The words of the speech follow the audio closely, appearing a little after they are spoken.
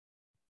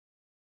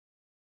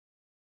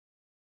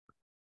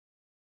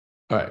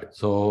All right,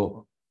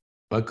 so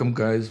welcome,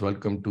 guys.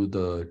 Welcome to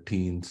the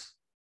Teens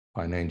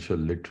Financial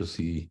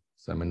Literacy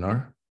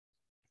Seminar.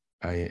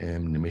 I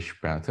am Nimish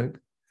Pathak.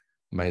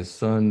 My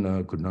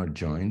son could not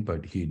join,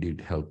 but he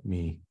did help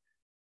me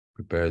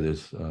prepare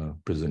this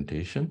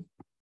presentation.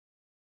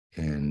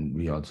 And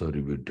we also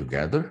reviewed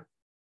together.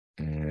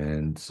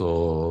 And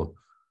so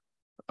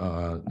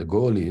the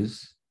goal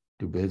is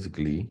to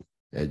basically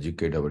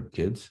educate our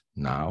kids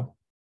now,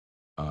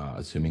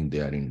 assuming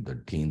they are in the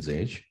teens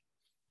age.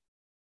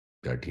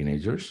 They're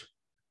teenagers.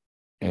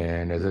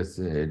 And as I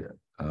said,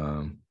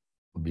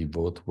 we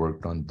both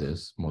worked on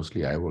this.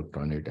 Mostly I worked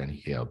on it and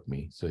he helped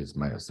me. So he's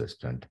my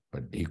assistant,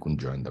 but he couldn't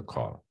join the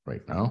call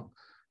right now.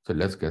 So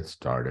let's get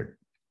started.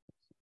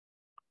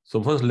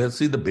 So first, let's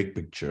see the big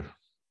picture.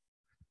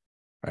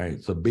 All right,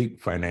 so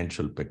big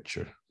financial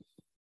picture.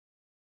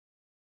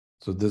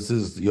 So this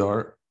is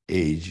your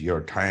age,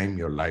 your time,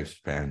 your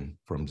lifespan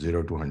from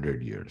 0 to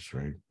 100 years,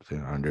 right? So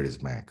 100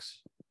 is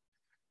max.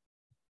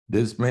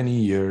 This many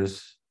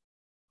years,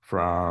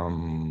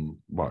 from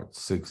what,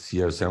 6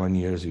 years, 7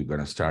 years, you're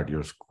going to start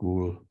your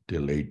school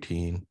till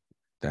 18.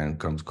 Then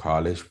comes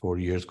college, 4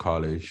 years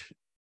college.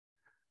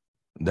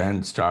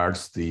 Then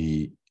starts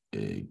the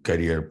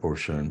career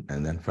portion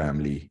and then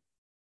family,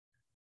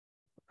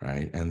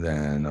 right? And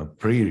then a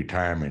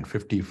pre-retirement,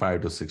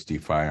 55 to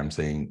 65. I'm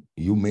saying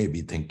you may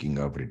be thinking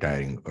of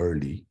retiring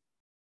early.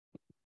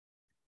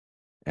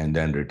 And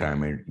then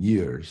retirement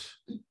years,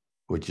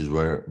 which is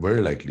where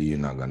very likely you're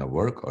not going to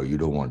work or you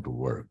don't want to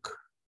work.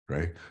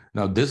 Right?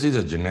 Now, this is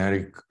a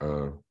generic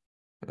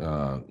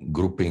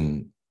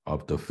grouping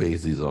of the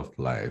phases of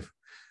life.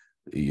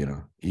 You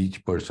know,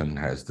 each person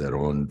has their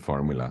own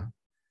formula,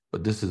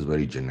 but this is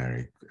very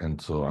generic.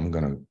 And so I'm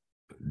going to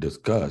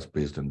discuss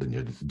based on the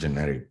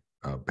generic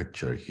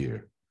picture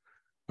here.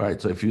 All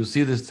right, so if you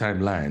see this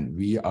timeline,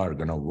 we are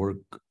going to work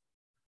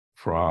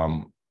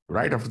from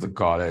right after the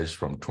college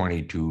from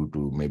 22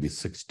 to maybe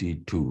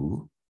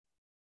 62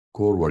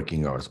 core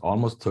working hours,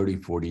 almost 30,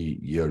 40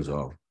 years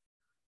of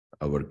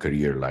our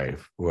career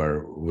life,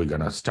 where we're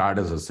going to start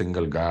as a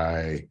single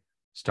guy,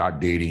 start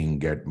dating,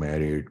 get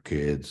married,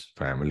 kids,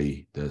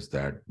 family, this,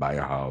 that, buy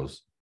a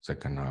house,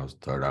 second house,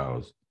 third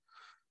house.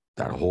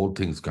 That whole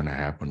thing's going to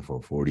happen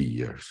for 40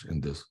 years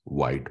in this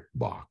white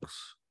box.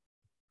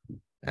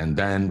 And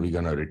then we're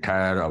going to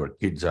retire. Our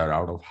kids are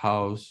out of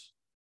house.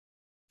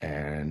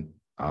 And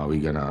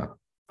we're going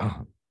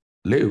to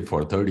live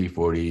for 30,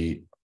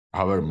 40,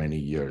 however many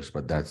years,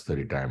 but that's the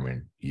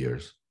retirement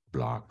years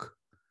block.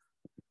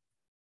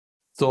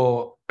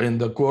 So in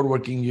the core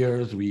working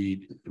years,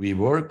 we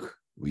work,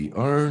 we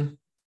earn,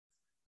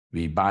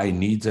 we buy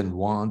needs and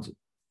wants.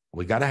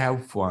 We got to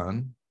have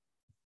fun,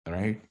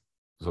 right?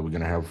 So we're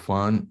going to have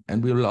fun.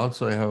 And we will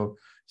also have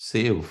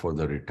save for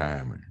the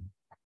retirement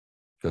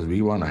because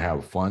we want to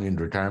have fun in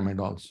retirement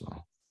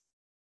also.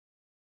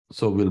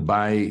 So we'll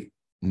buy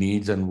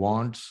needs and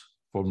wants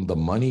from the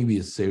money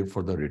we save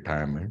for the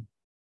retirement.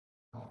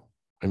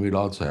 And we'll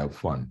also have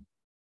fun.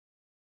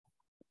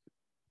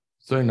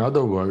 So in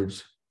other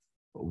words,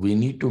 we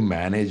need to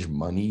manage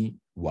money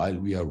while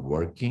we are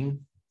working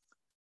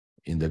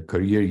in the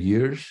career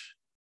years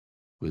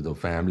with the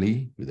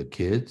family, with the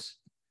kids,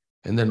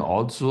 and then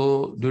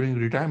also during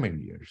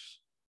retirement years.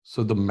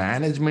 So the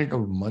management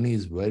of money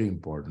is very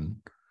important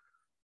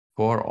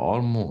for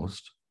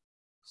almost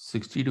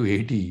 60 to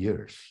 80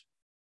 years,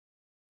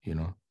 you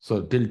know.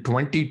 So till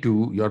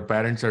 22, your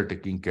parents are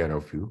taking care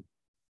of you,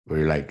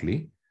 very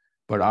likely.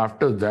 But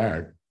after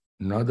that,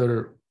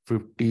 another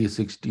 50,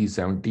 60,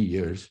 70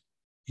 years,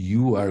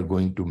 you are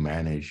going to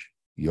manage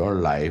your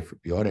life,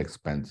 your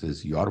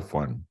expenses, your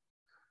fun,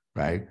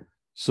 right?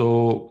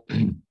 So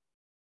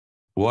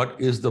what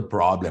is the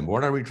problem?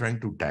 What are we trying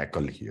to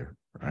tackle here,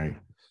 right?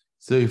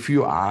 So if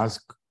you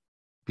ask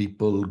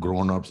people,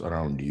 grown-ups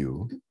around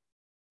you,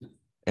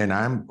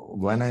 and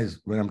when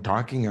I'm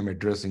talking, I'm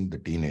addressing the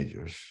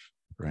teenagers,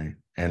 right?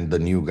 And the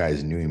new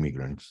guys, new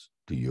immigrants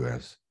to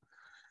US.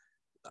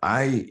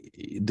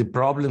 The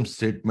problem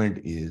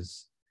statement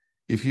is,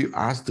 if you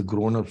ask the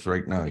grown-ups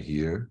right now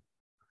here,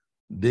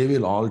 they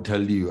will all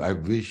tell you, I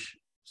wish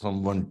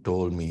someone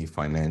told me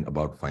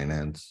about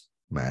finance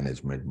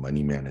management,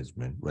 money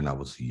management when I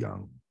was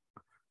young.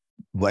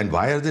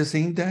 Why are they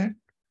saying that?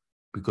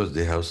 Because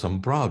they have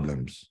some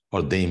problems,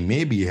 or they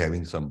may be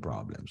having some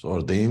problems,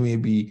 or they may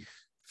be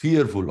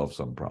fearful of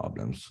some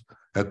problems.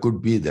 It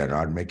could be they're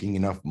not making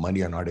enough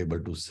money, are not able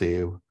to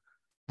save.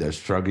 They're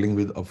struggling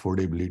with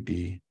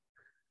affordability,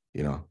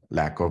 you know,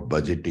 lack of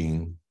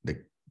budgeting. They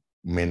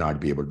may not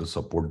be able to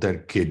support their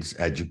kids'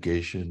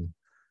 education.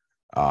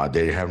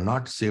 They have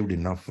not saved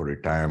enough for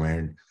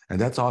retirement. And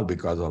that's all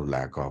because of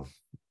lack of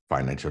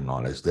financial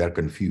knowledge. They're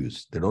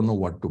confused. They don't know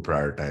what to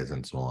prioritize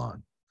and so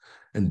on.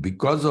 And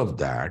because of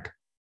that,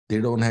 they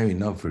don't have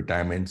enough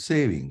retirement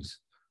savings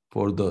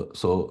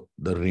so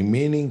the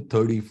remaining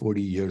 30,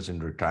 40 years in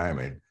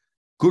retirement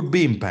could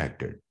be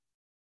impacted,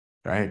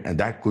 right? And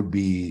that could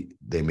be,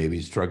 they maybe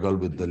struggle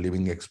with the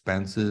living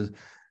expenses.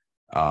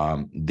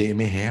 They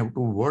may have to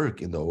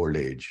work in the old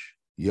age,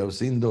 You have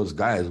seen those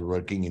guys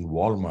working in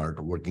Walmart,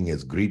 working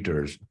as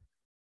greeters,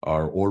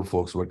 or old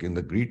folks working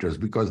the greeters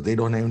because they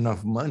don't have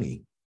enough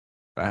money,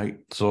 right?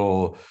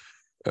 So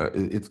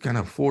it's kind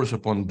of forced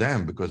upon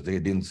them because they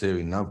didn't save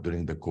enough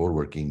during the core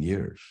working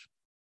years,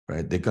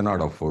 right? They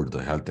cannot afford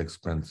the health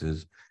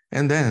expenses.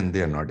 And then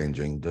they are not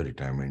enjoying the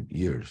retirement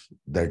years.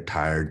 They're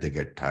tired, they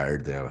get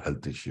tired, they have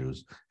health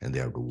issues, and they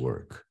have to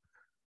work,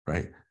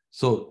 right?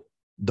 So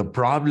the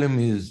problem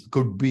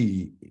could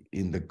be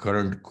in the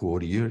current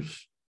core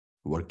years,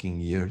 working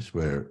years,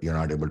 where you're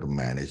not able to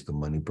manage the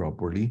money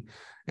properly.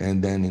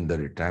 And then in the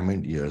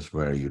retirement years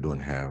where you don't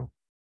have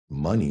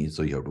money,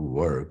 so you have to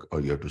work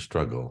or you have to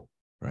struggle,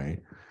 right?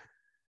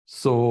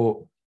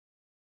 So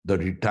the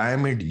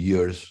retirement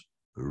years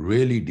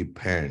really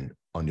depend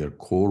on your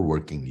core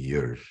working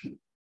years.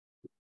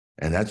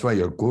 And that's why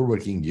your core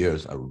working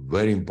years are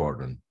very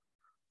important.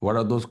 What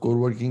are those core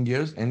working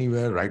years?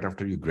 Anywhere right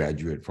after you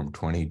graduate from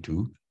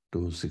 22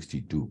 to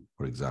 62,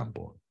 for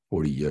example,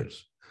 40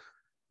 years.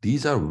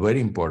 These are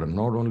very important,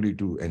 not only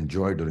to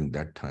enjoy during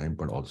that time,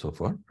 but also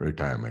for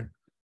retirement.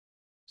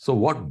 So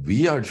what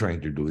we are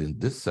trying to do in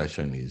this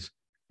session is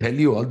tell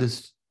you all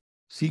these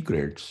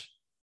secrets,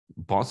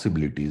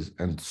 possibilities,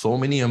 and so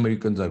many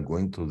Americans are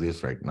going through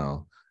this right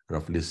now.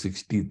 Roughly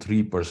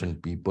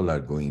 63% people are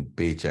going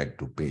paycheck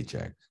to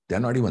paycheck. They're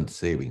not even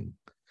saving.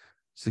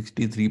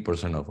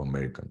 63% of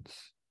Americans.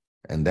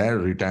 And their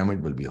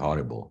retirement will be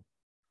horrible.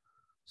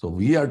 So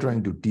we are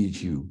trying to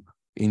teach you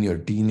in your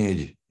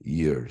teenage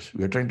years.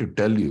 We are trying to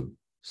tell you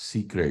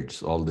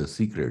secrets, all the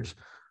secrets,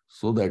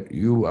 so that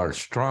you are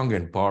strong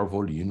and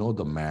powerful. You know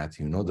the math,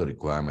 you know the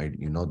requirement,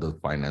 you know the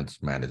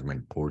finance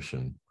management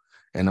portion.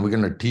 And we're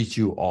going to teach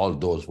you all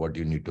those, what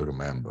you need to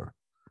remember,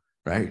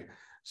 right?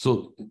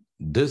 So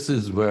this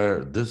is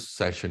where this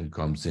session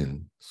comes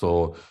in.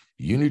 So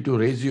you need to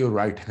raise your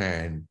right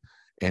hand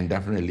and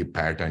definitely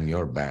pat on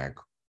your back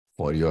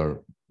for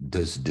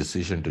this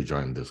decision to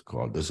join this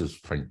call. This is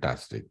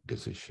fantastic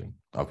decision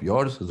of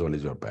yours as well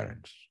as your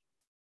parents.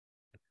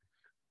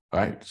 All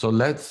right, so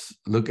let's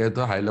look at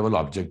the high-level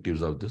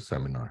objectives of this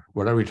seminar.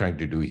 What are we trying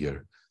to do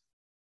here?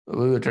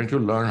 We're trying to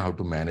learn how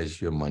to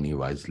manage your money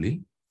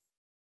wisely.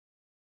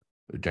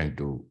 We're trying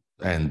to,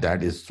 and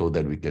that is so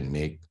that we can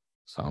make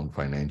sound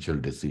financial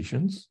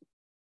decisions.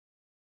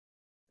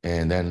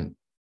 And then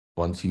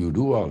once you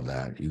do all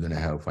that, you're going to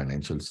have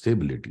financial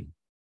stability,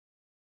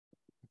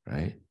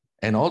 right?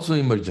 And also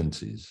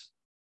emergencies.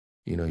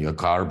 You know, your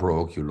car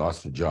broke, you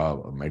lost a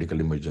job, or medical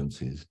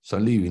emergencies.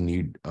 Suddenly you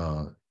need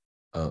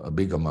a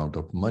big amount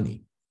of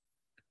money.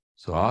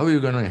 So how are you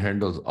going to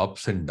handle those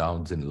ups and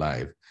downs in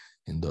life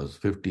in those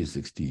 50,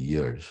 60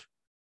 years?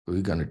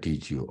 We're going to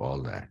teach you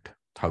all that,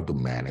 how to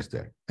manage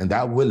that. And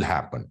that will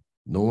happen.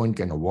 No one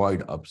can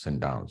avoid ups and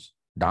downs.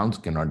 Downs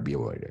cannot be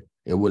avoided.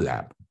 It will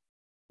happen.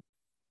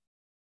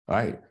 All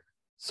right.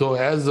 So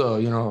as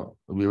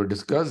we were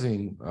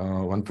discussing,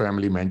 one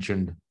family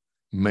mentioned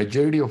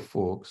majority of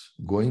folks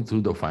going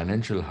through the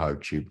financial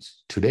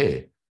hardships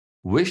today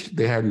wish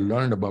they had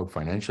learned about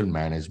financial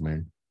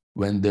management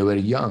when they were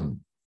young.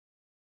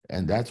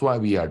 And that's why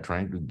we are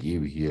trying to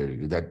give here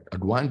that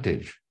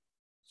advantage.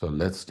 So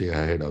let's stay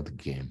ahead of the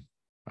game.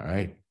 All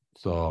right.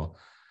 So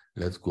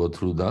let's go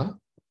through the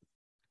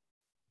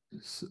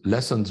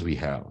lessons we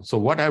have. So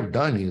what I've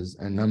done is,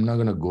 and I'm not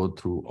going to go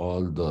through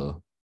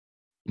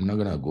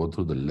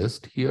the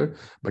list here,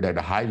 but at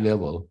a high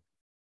level,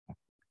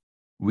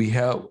 we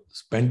have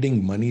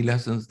spending money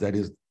lessons. That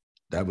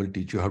will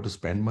teach you how to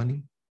spend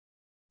money.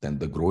 Then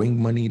the growing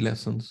money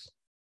lessons,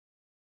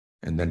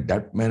 and then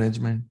debt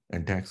management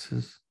and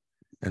taxes.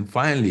 And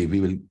finally, we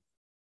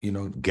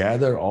will,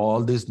 gather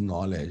all this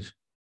knowledge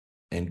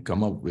and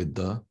come up with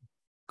the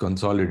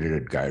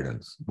consolidated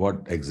guidance,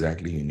 what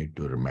exactly you need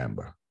to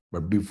remember.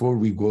 But before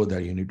we go there,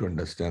 you need to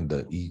understand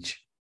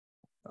each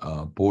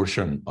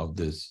portion of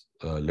this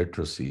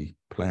literacy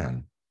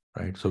plan,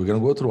 right? So we're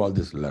going to go through all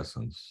these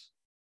lessons.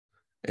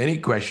 Any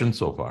questions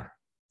so far?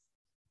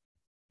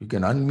 You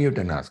can unmute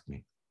and ask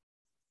me.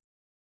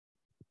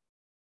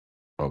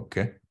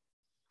 Okay.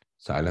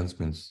 Silence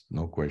means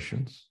no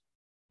questions.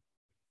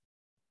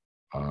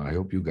 I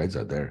hope you guys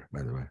are there,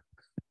 by the way.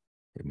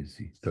 Let me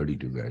see,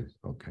 32 guys.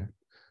 Okay.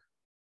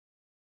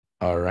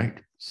 All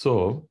right.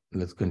 So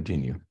let's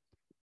continue.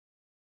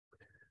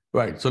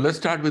 Right. So let's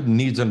start with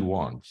needs and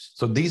wants.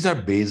 So these are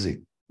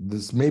basic.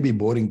 This may be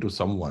boring to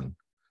someone,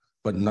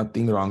 but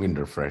nothing wrong in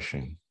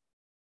refreshing,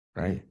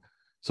 right?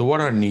 So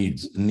what are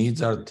needs?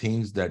 Needs are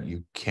things that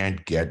you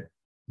can't get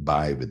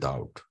by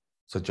without,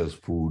 such as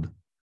food,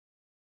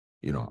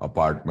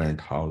 apartment,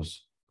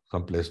 house,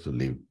 someplace to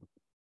live.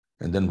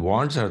 And then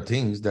wants are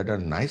things that are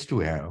nice to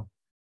have,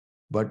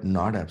 but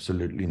not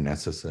absolutely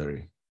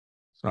necessary.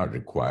 It's not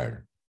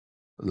required,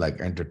 like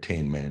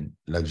entertainment,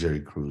 luxury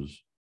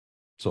cruise,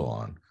 so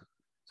on.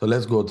 So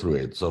let's go through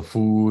it. So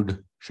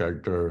food,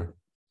 shelter,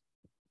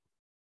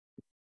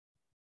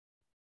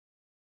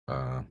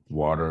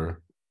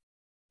 water,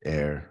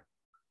 air,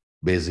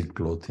 basic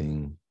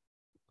clothing,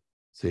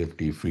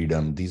 safety,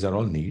 freedom. These are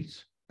all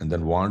needs. And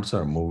then wants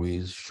are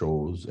movies,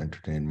 shows,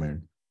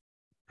 entertainment,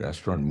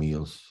 restaurant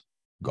meals,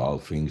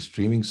 golfing,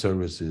 streaming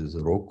services,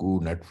 Roku,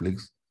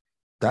 Netflix.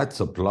 That's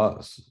a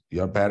plus.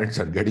 Your parents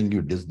are getting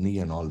you Disney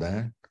and all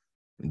that.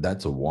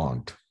 That's a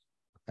want.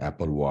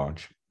 Apple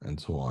Watch and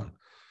so on.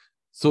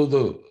 So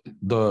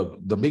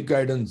the big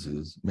guidance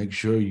is make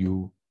sure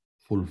you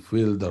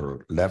fulfill the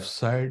left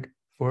side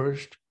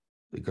first,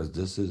 because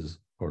this is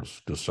for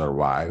to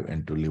survive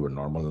and to live a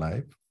normal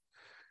life.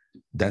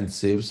 Then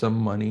save some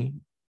money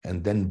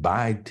and then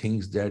buy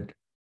things that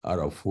are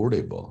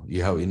affordable.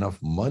 You have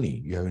enough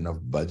money, you have enough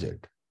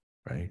budget,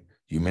 right?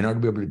 You may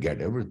not be able to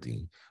get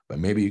everything, but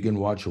maybe you can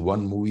watch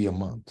one movie a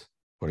month,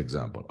 for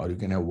example, or you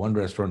can have one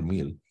restaurant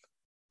meal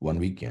one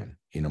weekend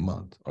in a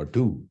month, or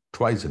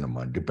twice in a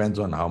month. Depends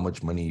on how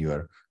much money you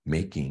are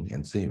making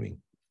and saving,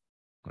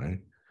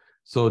 right?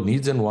 So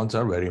needs and wants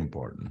are very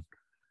important.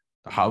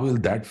 How will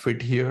that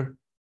fit here?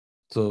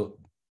 So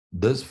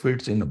this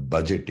fits in a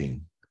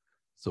budgeting.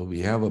 So we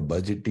have a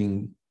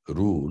budgeting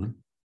rule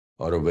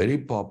or a very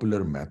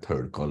popular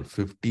method called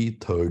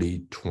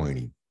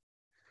 50-30-20.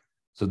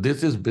 So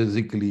this is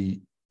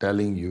basically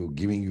telling you,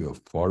 giving you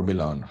a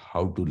formula on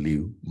how to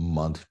live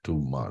month to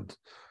month.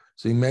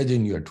 So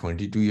imagine you're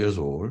 22 years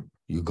old,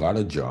 you got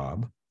a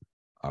job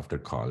after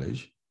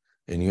college,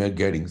 and you are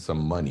getting some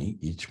money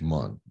each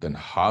month. Then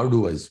how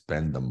do I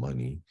spend the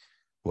money?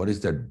 What is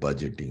that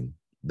budgeting?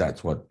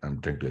 That's what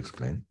I'm trying to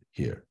explain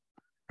here,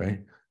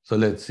 right? So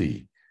let's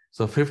see.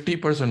 So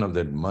 50% of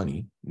that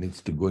money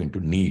needs to go into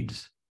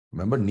needs.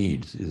 Remember,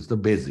 needs is the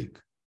basic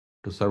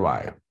to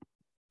survive.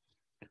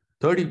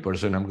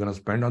 30% I'm going to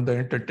spend on the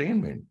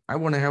entertainment. I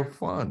want to have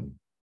fun,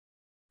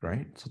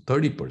 right? So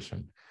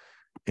 30%.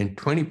 And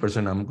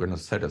 20% I'm going to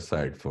set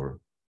aside for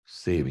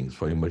savings,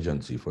 for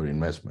emergency, for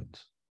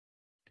investments,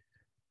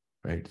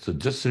 right? So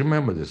just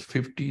remember this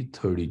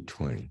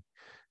 50-30-20.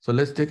 So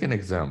let's take an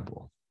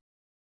example.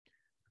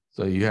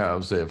 So you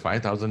have, say,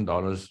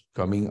 $5,000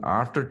 coming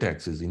after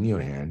taxes in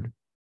your hand.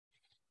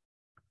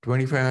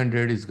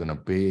 $2,500 is going to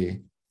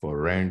pay for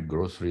rent,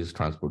 groceries,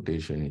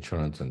 transportation,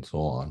 insurance, and so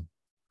on.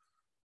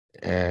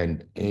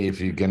 And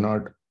if you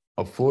cannot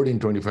afford in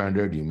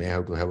 $2,500, you may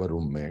have to have a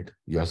roommate.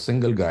 You're a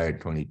single guy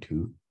at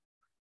 22,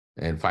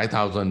 and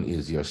 $5,000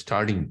 is your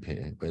starting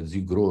pay. But as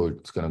you grow,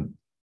 it's going to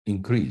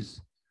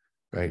increase,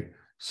 right?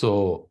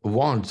 So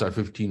wants are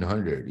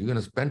 $1,500. You're going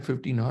to spend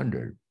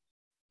 $1,500.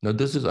 Now,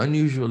 this is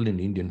unusual in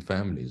Indian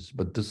families,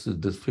 but this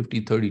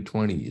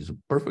 50-30-20 is a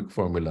perfect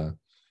formula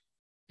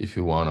if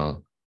you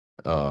want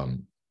to,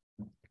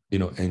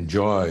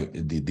 enjoy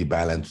the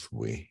balanced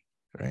way,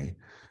 right?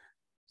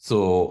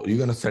 So you're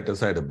going to set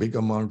aside a big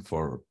amount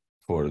for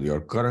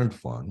your current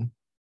fund,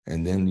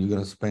 and then you're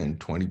going to spend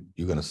 20,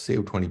 you're going to save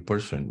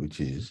 20%, which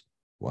is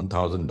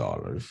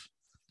 $1,000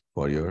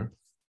 for your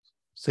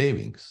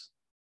savings,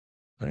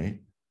 right?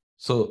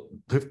 So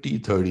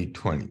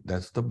 50-30-20,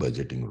 that's the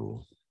budgeting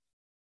rule,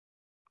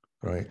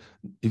 right?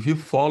 If you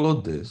follow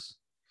this,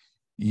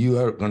 you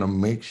are going to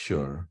make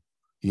sure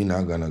you're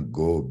not going to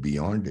go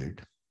beyond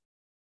it.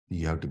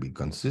 You have to be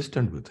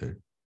consistent with it.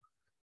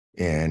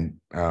 And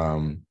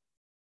and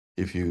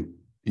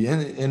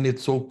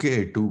it's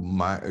okay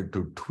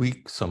to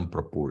tweak some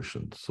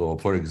proportions. So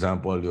for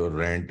example, your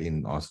rent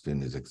in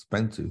Austin is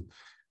expensive,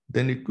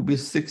 then it could be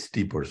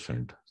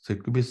 60%. So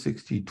it could be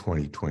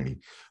 60-20-20,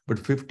 but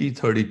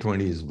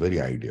 50-30-20 is very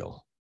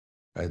ideal,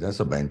 right? That's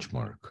a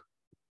benchmark.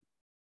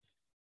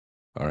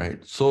 All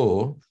right.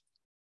 So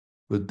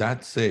with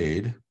that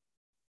said,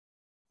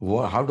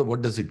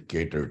 what does it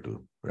cater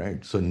to,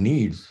 right? So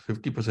needs,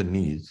 50%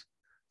 needs,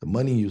 the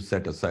money you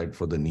set aside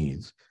for the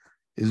needs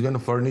is going to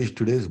furnish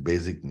today's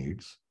basic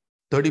needs.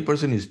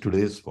 30% is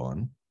today's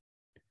fun.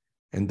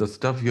 And the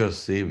stuff you're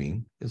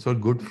saving is for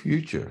good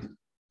future.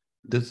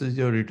 This is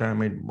your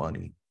retirement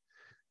money.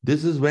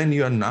 This is when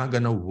you are not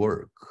going to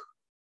work.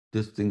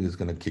 This thing is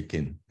going to kick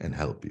in and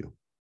help you,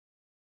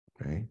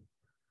 right?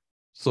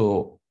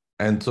 So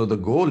the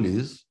goal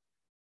is,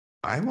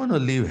 I want to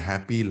live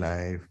happy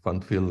life,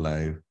 fun-filled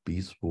life,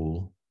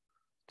 peaceful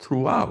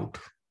throughout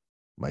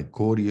my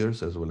core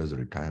years as well as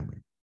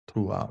retirement,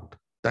 throughout.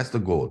 That's the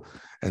goal.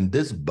 And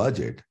this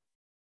budget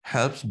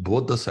helps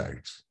both the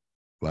sides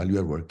while you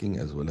are working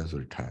as well as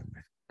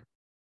retirement.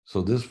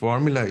 So this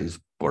formula is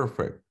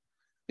perfect.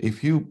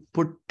 If you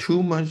put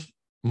too much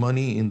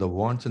money in the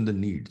wants and the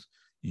needs,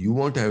 you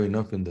won't have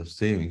enough in the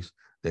savings,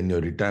 then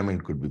your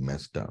retirement could be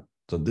messed up.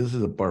 So this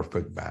is a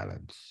perfect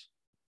balance.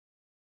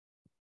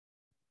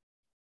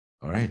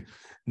 All right.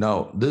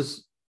 Now,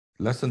 this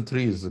lesson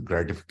 3 is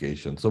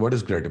gratification. So what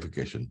is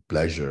gratification?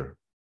 Pleasure,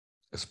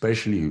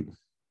 especially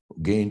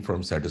gain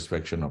from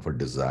satisfaction of a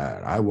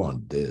desire. I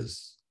want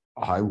this.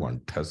 I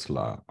want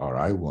Tesla, or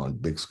I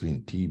want big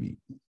screen TV,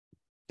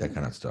 that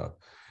kind of stuff.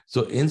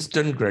 So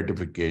instant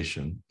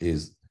gratification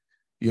is,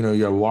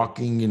 you're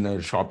walking in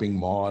a shopping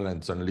mall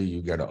and suddenly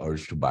you get an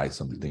urge to buy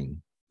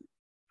something.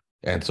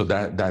 And so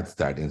that's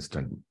that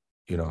instant,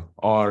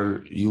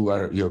 or you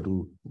have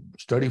to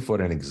study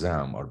for an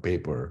exam or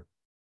paper,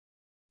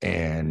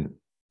 and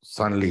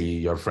suddenly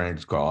your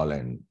friends call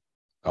and,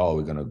 oh,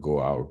 we're going to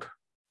go out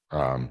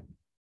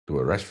to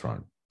a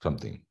restaurant,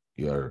 something.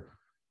 You're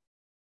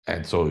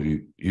And so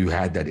you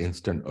had that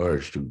instant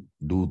urge to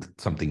do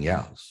something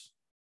else,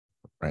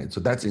 right? So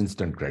that's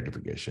instant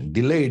gratification.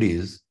 Delayed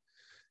is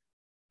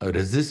a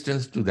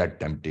resistance to that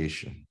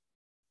temptation,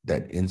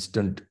 that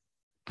instant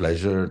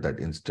pleasure, that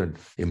instant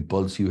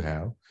impulse you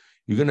have.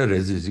 You're going to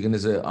resist. You're going to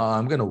say, oh,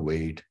 I'm going to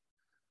wait.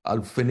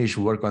 I'll finish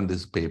work on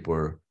this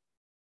paper,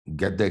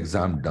 get the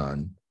exam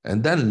done,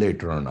 and then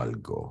later on I'll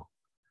go.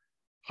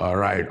 All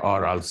right.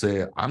 Or I'll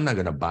say, I'm not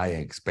going to buy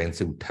an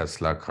expensive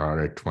Tesla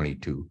car at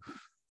 22.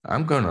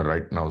 I'm going to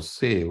right now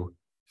save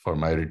for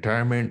my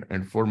retirement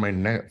and for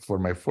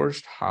my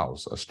first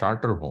house, a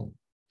starter home,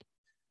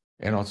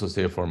 and also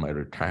save for my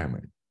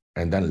retirement.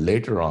 And then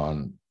later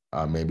on,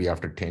 maybe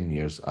after 10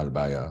 years, I'll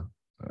buy a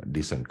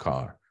decent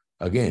car,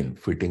 again,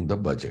 fitting the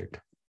budget.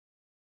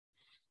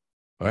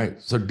 All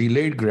right. So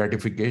delayed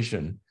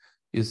gratification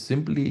is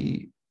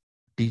simply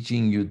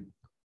teaching you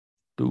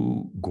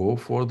to go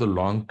for the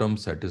long-term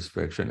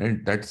satisfaction.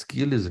 And that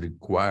skill is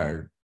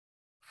required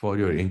for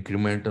your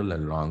incremental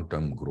and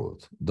long-term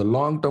growth. The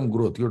long-term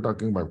growth, you're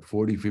talking about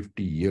 40,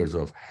 50 years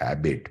of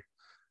habit,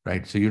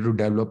 right? So you have to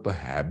develop a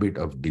habit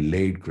of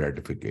delayed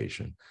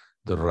gratification.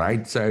 The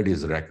right side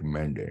is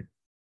recommended.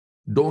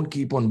 Don't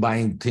keep on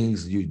buying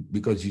things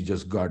because you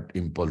just got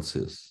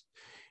impulses.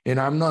 And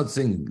I'm not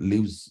saying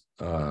lives,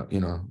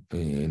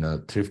 in a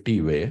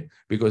thrifty way,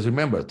 because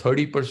remember,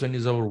 30%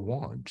 is our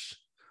wants,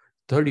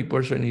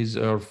 30% is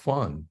our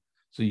fun.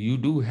 So you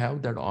do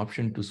have that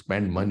option to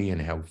spend money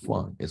and have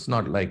fun. It's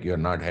not like you're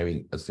not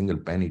having a single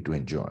penny to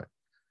enjoy,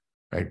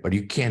 right? But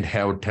you can't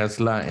have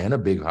Tesla and a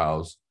big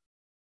house,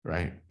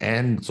 right?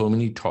 And so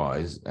many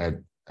toys at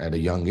a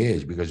young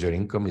age because your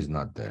income is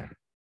not there,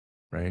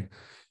 right?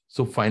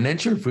 So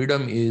financial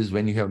freedom is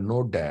when you have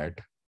no debt,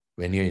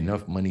 when you have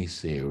enough money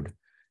saved,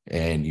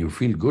 and you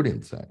feel good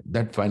inside.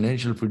 That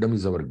financial freedom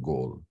is our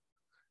goal.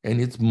 And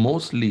it's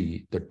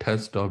mostly the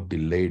test of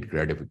delayed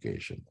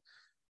gratification.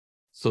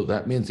 So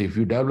that means if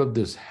you develop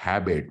this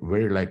habit,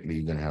 very likely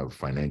you're going to have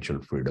financial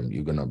freedom.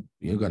 You're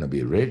going to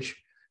be rich.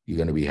 You're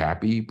going to be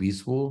happy,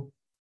 peaceful,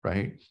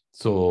 right?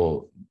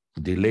 So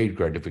delayed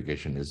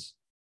gratification is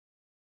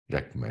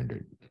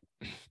recommended.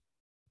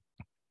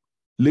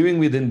 Living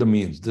within the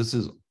means. This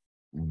is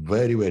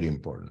very, very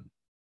important.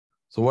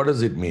 So what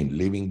does it mean,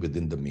 living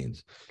within the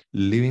means?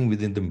 Living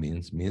within the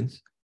means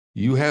means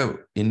you have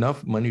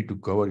enough money to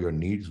cover your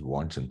needs,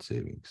 wants, and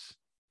savings.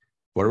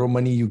 Whatever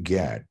money you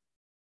get,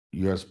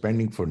 you are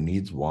spending for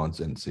needs,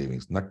 wants, and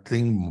savings,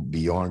 nothing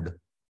beyond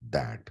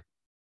that.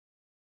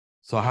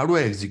 So how do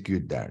I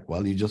execute that?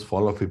 Well, you just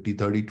follow 50,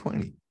 30,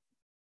 20.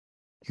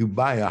 You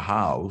buy a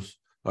house,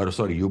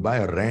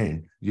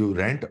 you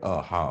rent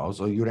a house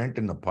or you rent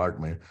an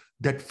apartment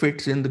that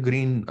fits in the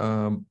green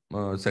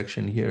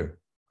section here,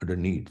 under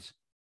needs.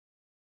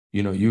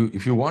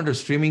 If you want a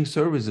streaming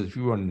service, if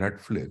you want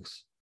Netflix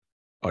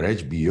or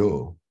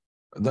HBO,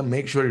 then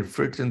make sure it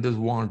fits in this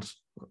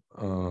wants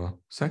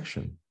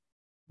section.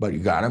 But you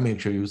got to make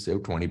sure you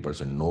save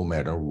 20% no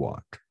matter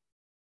what,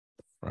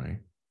 right?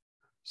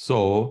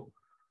 So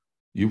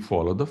you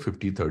follow the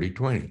 50, 30,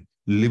 20.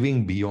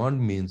 Living beyond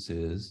means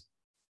is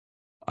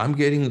I'm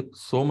getting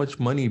so much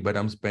money, but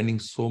I'm spending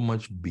so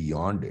much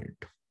beyond it.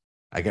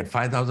 I get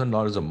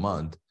 $5,000 a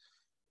month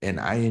and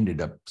I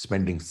ended up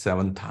spending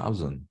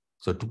 $7,000.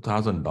 So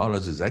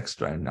 $2,000 is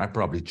extra, and I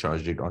probably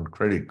charged it on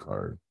credit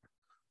card.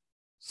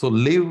 So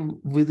live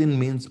within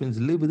means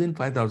live within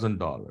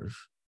 $5,000.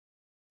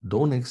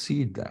 Don't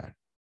exceed that.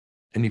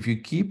 And if you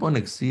keep on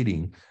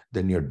exceeding,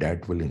 then your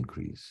debt will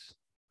increase,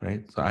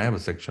 right? So I have a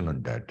section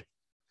on debt.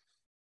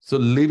 So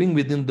living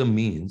within the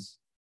means,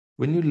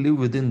 when you live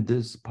within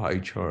this pie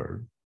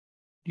chart,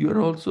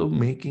 you're also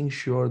making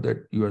sure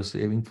that you are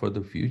saving for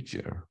the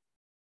future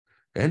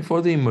and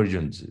for the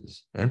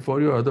emergencies and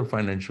for your other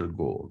financial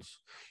goals.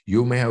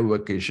 You may have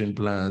vacation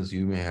plans,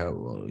 you may have,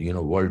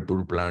 world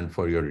tour plan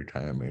for your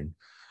retirement,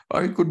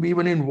 or it could be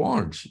even in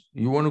wants.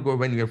 You want to go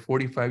when you're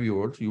 45 years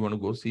old, you want to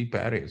go see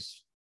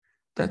Paris.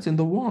 That's in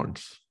the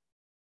wants.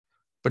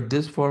 But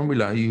this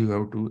formula you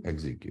have to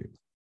execute,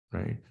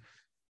 right?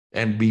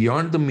 And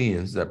beyond the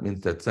means, that means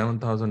that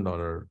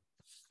 $7,000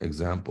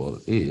 example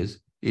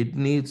it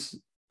needs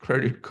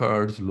credit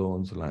cards,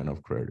 loans, line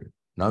of credit.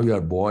 Now you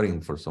are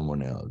borrowing for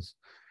someone else.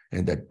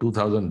 And that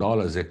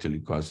 $2,000 is actually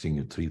costing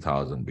you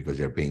 $3,000 because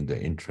you're paying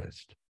the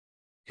interest.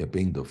 You're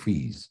paying the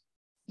fees.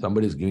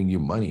 Somebody's giving you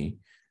money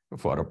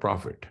for a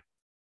profit,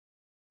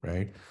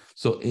 right?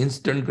 So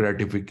instant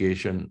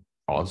gratification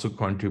also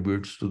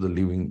contributes to the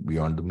living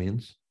beyond the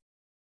means.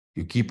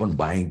 You keep on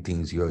buying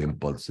things, you have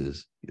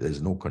impulses, there's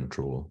no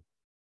control,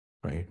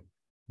 right?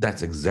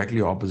 That's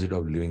exactly opposite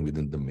of living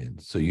within the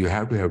means. So you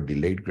have to have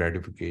delayed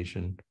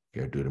gratification.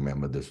 You have to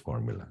remember this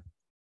formula,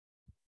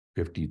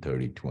 50,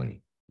 30,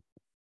 20.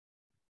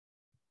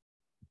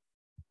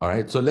 All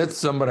right, so let's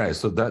summarize.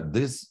 So that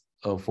this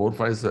 4 or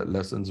 5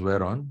 lessons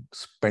were on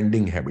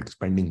spending habits,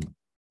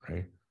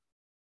 right?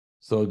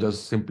 So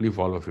just simply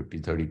follow 50,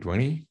 30,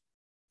 20.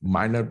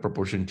 Minor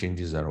proportion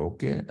changes are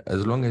okay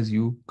as long as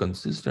you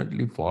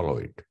consistently follow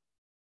it,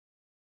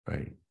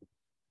 right?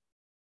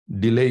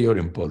 Delay your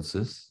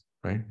impulses.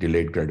 right?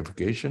 Delayed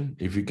gratification.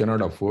 If you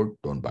cannot afford,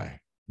 don't buy.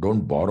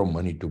 Don't borrow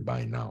money to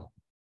buy now,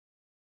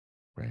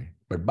 right?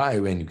 But buy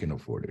when you can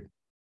afford it.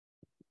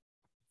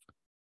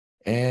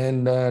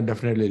 And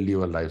definitely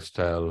live a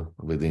lifestyle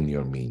within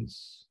your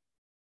means.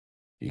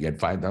 You get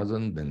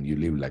 5,000, then you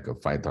live like a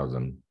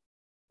 5,000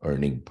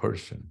 earning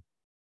person.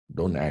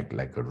 Don't act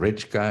like a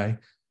rich guy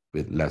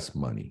with less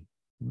money.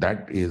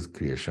 That is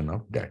creation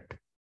of debt.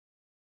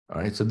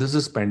 All right, so this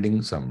is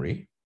spending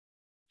summary.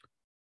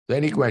 So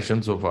any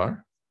questions so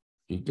far?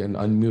 You can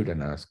unmute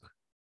and ask.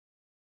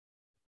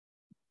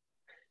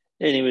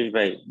 Anyways,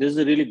 bhai, this is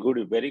a really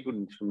good, very good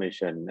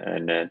information,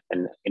 and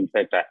in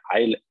fact,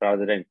 I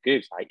rather than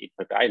kids,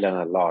 I learn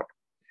a lot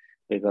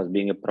because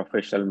being a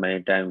professional,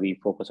 many times we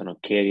focus on a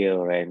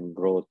career and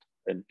growth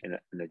in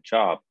a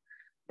job,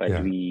 but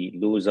Yeah, we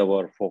lose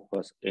our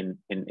focus in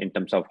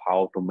terms of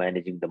how to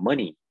managing the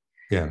money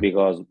yeah,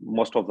 because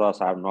most of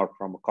us are not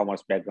from a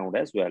commerce background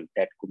as well.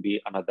 That could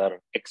be another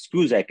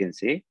excuse I can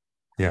say.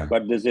 yeah.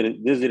 But this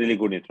is really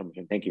good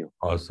information. Thank you.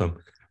 Awesome.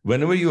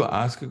 Whenever you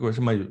ask a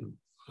question, my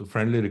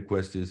friendly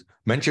request is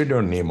mention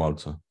your name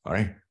also. All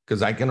right,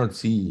 because I cannot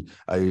see.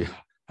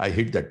 I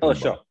hit that Oh,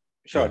 toolbar. sure,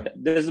 sure. Yeah.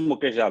 This is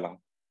Mukesh Jala.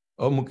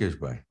 Oh, Mukesh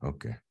Bhai.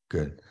 Okay,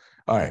 good.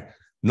 All right.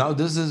 Now,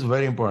 this is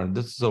very important.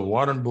 This is a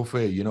Warren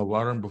Buffett. You know,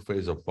 Warren Buffett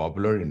is a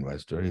popular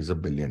investor. He's a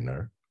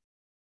billionaire.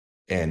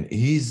 And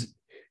he's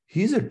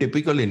a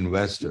typical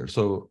investor.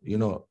 So, you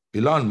know,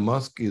 Elon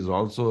Musk is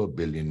also a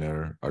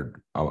billionaire.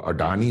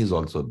 Adani is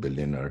also a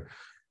billionaire.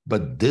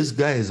 But this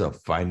guy is a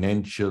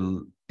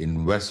financial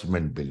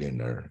investment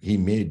billionaire. He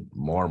made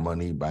more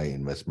money by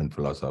investment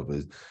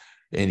philosophies.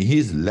 And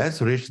he's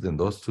less rich than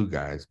those two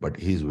guys, but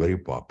he's very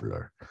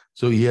popular.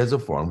 So he has a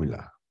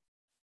formula,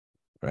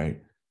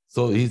 right?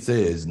 So he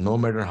says, no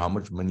matter how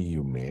much money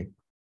you make,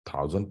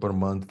 1,000 per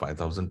month,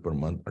 5,000 per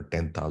month, or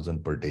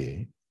 10,000 per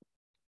day,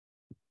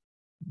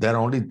 there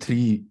are only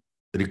three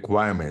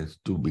requirements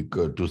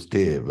to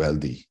stay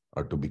wealthy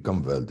or to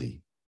become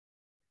wealthy.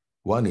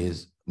 One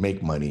is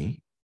make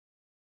money,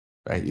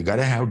 right? You got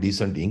to have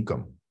decent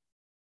income.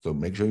 So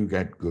make sure you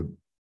get good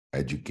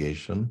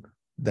education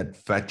that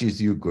fetches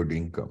you good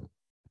income.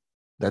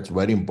 That's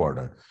very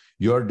important.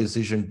 Your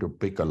decision to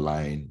pick a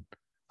line,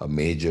 a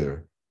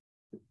major,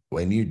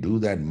 when you do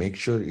that, make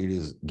sure it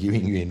is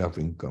giving you enough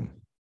income.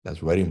 That's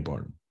very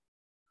important.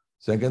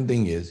 Second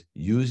thing is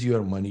use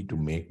your money to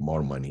make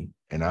more money.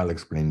 And I'll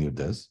explain you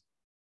this.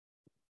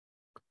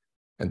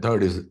 And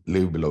third is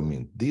live below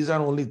means. These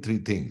are only three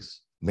things.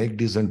 Make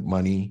decent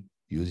money,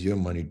 use your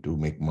money to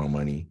make more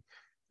money,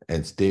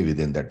 and stay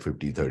within that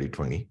 50, 30,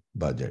 20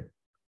 budget.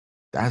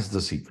 That's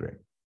the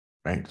secret,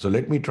 right? So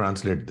let me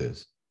translate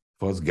this.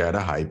 First, get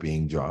a high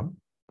paying job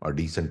or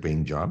decent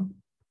paying job.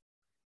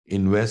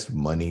 Invest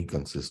money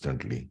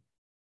consistently.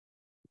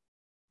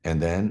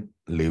 And then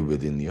live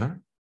within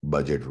your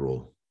budget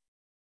rule.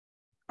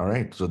 All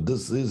right. So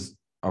this is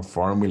a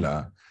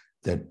formula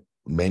that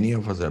many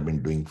of us have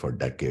been doing for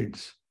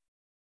decades.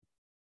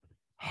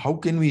 How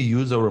can we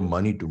use our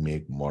money to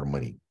make more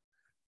money?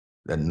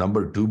 The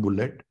number 2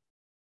 bullet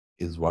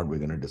is what we're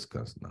going to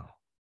discuss now.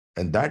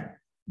 And that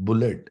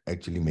bullet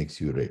actually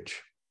makes you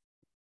rich.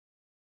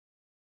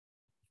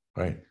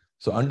 Right?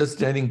 So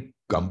understanding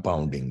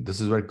compounding, this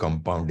is where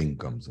compounding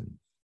comes in.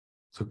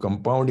 So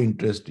compound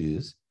interest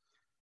is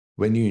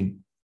when you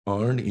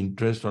earn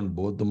interest on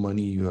both the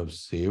money you have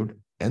saved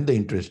and the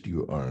interest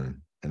you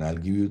earn. And I'll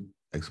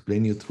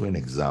explain you through an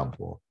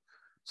example.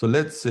 So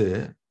let's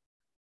say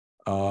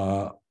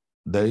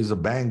there is a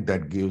bank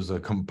that gives a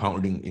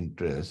compounding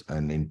interest,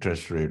 an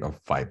interest rate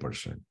of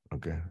 5%.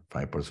 Okay,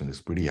 5%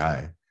 is pretty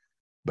high.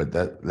 But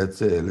let's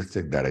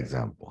take that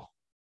example.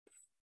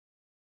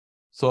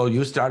 So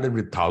you started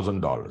with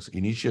 $1,000.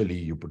 Initially,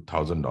 you put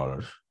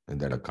 $1,000 in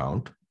that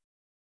account.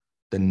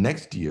 The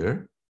next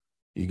year,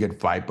 you get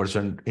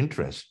 5%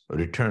 interest,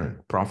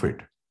 return,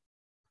 profit.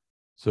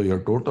 So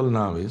your total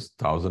now is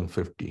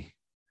 $1,050.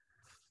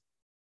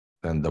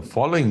 Then the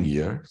following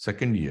year,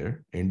 second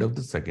year, end of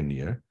the second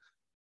year,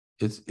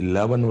 it's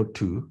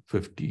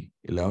 $1,102.50,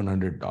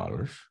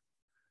 $1,100,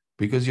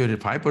 because your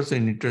 5%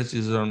 interest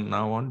is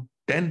now on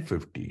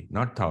 $1,050,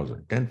 not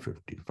 1,000,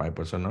 $1,050,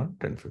 5% on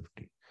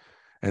 $1,050.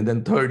 And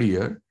then third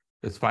year,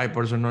 it's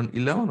 5% on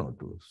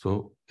 1102,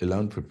 so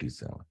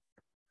 1157,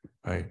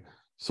 right?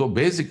 So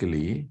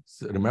basically,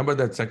 remember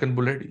that second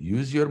bullet,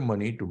 use your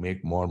money to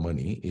make more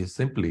money is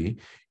simply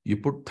you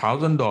put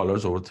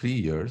 $1,000 over 3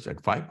 years at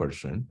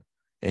 5%,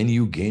 and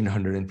you gain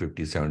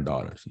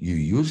 $157. You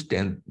use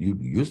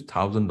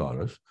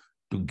 $1,000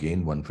 to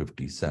gain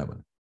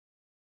 157,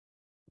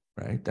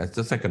 right? That's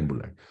the second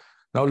bullet.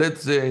 Now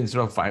let's say instead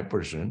of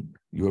 5%,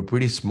 you were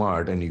pretty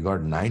smart and you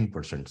got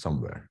 9%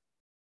 somewhere.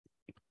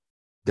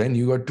 Then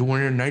you got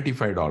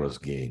 $295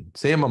 gain,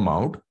 same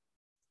amount,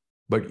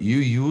 but you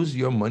use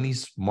your money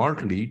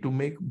smartly to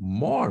make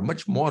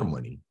much more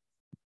money,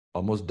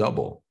 almost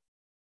double,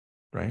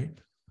 right?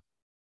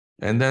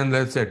 And then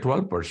let's say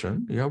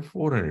 12%, you have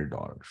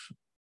 $400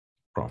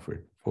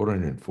 profit,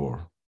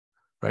 404,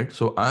 right?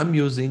 So I'm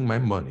using my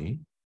money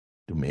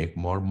to make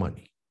more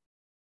money,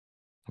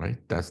 right?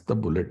 That's the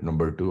bullet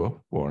number 2 of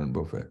Warren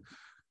Buffett.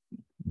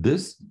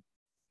 This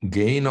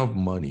gain of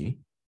money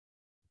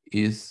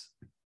is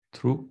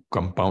through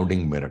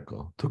compounding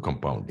miracle, through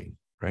compounding,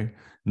 right?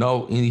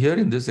 Now,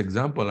 in this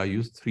example, I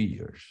use 3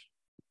 years,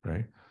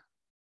 right?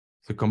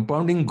 So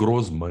compounding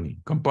grows money.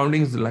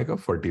 Compounding is like a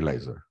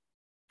fertilizer.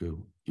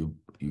 You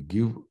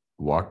give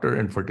water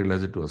and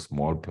fertilizer to a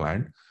small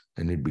plant,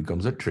 and it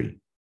becomes a tree.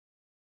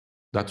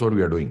 That's what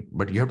we are doing.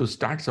 But you have to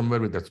start somewhere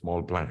with that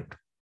small plant,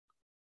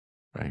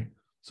 right?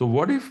 So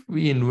what if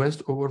we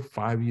invest over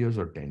 5 years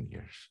or 10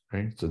 years,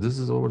 right? So this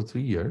is over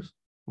 3 years.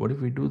 What if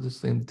we do the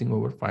same thing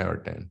over 5 or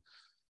 10?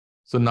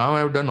 So now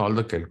I've done all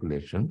the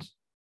calculations,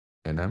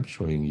 and I'm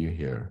showing you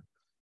here.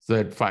 So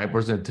at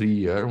 5% 3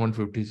 year,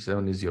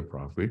 157 is your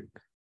profit.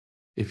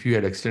 If you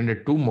had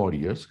extended 2 more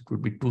years, it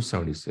would be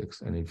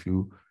 276. And if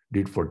you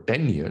did for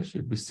 10 years,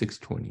 it'd be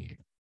 628,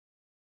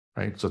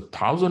 right? So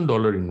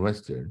 $1,000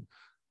 invested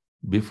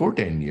before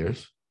 10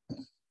 years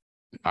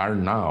are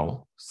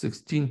now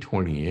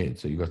 $1,628.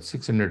 So you got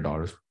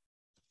 $600,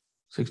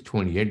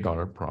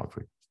 $628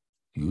 profit.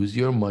 Use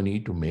your money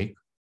to make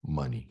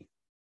money,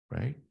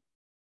 right?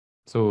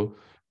 So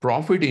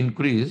profit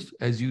increased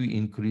as you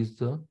increase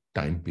the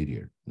time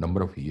period,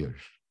 number of years.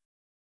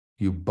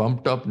 You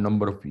bumped up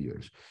number of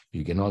years.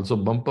 You can also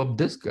bump up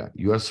this guy.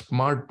 You are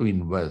smart to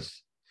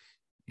invest.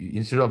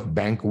 Instead of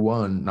bank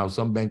 1, now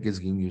some bank is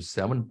giving you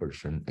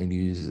 7% and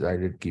you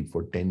decided to keep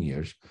for 10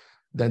 years,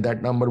 then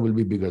that number will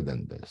be bigger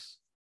than this,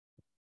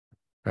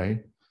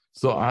 right?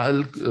 So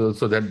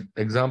so that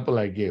example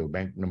I gave,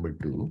 bank number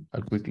 2,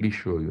 I'll quickly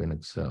show you in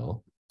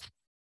Excel.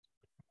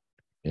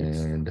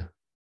 And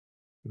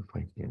if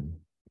I can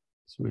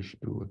switch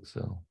to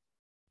Excel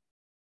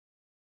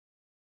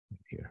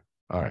here.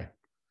 All right.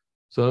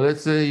 So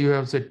let's say you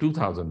have, say,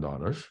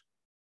 $2,000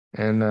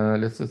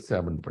 and let's say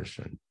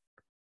 7%.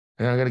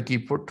 And I'm going to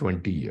keep for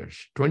 20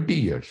 years. 20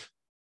 years.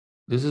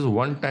 This is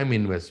one-time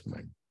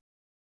investment.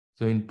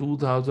 So in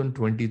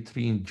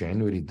 2023, in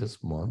January,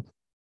 this month,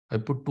 I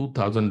put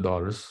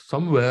 $2,000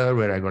 somewhere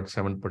where I got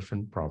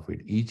 7%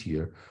 profit each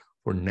year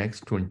for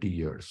next 20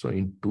 years. So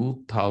in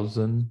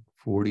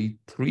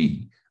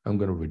 2043, I'm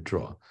going to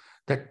withdraw.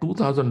 That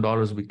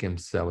 $2,000 became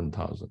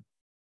 $7,000.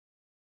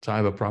 So I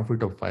have a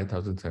profit of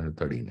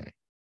 $5,739.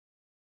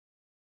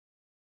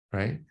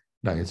 Right?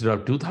 Now, instead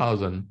of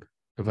 2,000,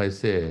 if I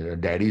say,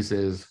 daddy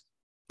says,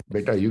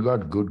 beta, you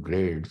got good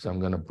grades, I'm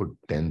going to put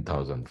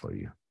 10,000 for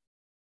you.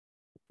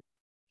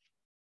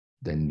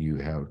 Then you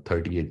have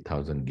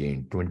 38,000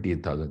 gain,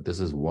 28,000. This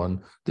is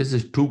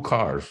 2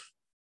 cars,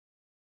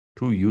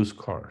 2 used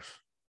cars.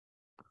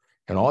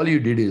 And all you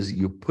did is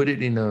you put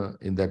it in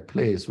that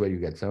place where you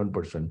get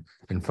 7%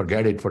 and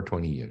forget it for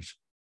 20 years.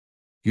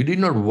 You did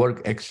not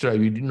work extra.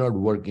 You did not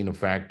work in a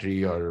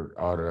factory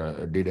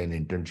or did an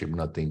internship,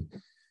 nothing.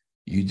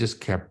 You just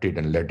kept it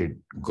and let it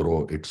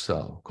grow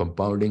itself.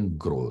 Compounding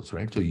grows,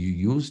 right? So you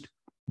used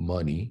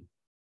money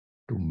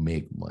to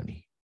make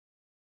money.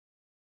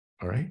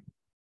 All right?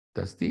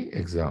 That's the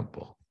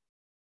example.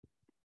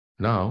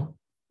 Now,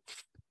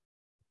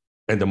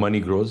 and the money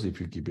grows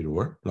if you keep it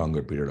over a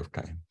longer period of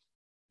time.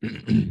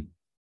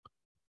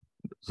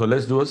 So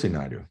let's do a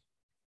scenario.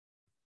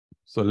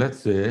 So let's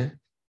say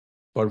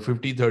for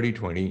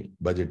 50-30-20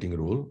 budgeting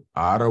rule,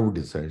 Arav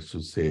decides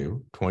to save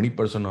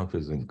 20% of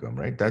his income,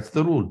 right? That's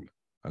the rule.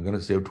 I'm going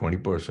to save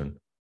 20%.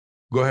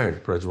 Go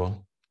ahead,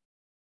 Prajwal.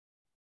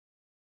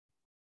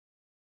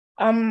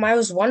 I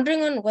was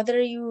wondering on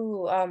whether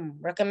you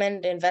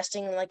recommend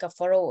investing in like a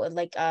 40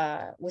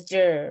 with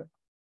your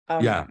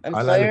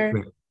employer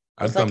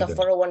with like a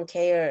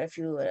 401k, or if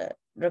you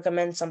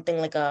recommend something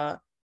like a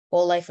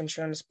whole life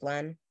insurance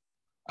plan.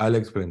 I'll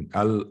explain.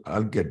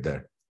 I'll get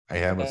there. I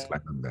have a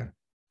slide on that.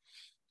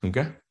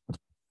 Okay.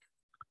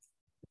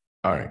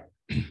 All right.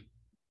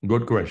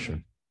 Good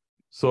question.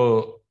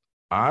 So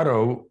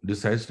Arav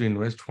decides to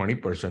invest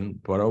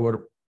 20% per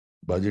our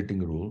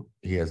budgeting rule.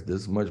 He has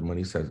this much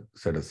money set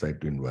aside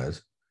to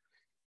invest.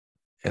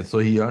 And so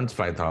he earns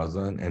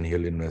 5,000 and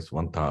he'll invest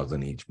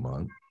 1,000 each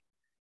month.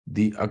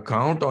 The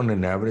account on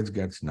an average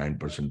gets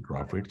 9%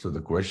 profit. So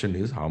the question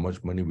is, how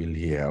much money will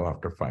he have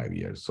after 5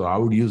 years? So I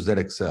would use that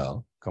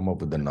Excel, come up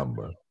with the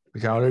number,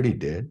 which I already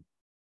did.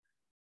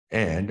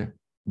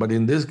 But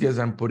in this case,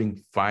 I'm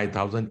putting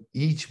 5,000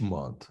 each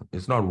month.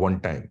 It's not one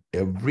time.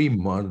 Every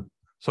month,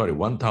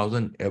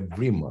 1,000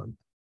 every month.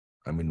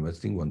 I'm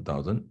investing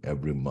 1,000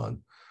 every month.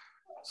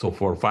 So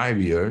for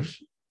 5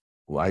 years,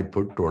 I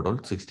put total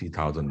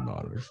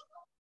 $60,000.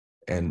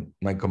 And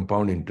my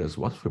compound interest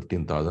was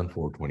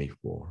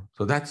 $15,424.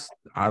 So that's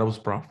Arav's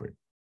profit.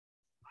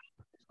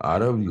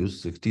 Arav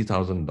used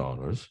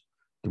 $60,000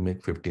 to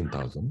make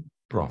 $15,000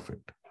 profit,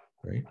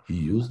 right? He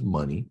used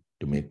money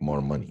to make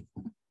more money,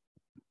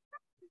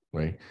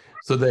 right?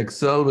 So the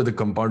Excel with the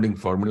compounding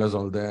formulas,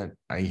 all that,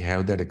 I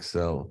have that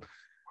Excel.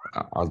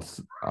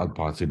 I'll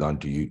pass it on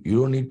to you.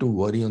 You don't need to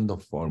worry on the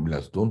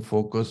formulas. Don't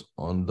focus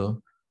on the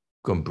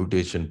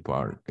computation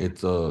part.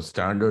 It's a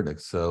standard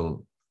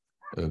Excel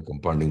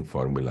compounding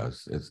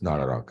formulas. It's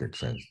not a rocket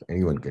science.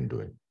 Anyone can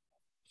do it.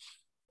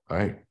 All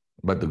right.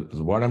 But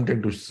what I'm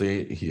trying to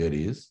say here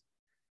is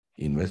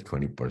invest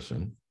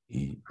 20%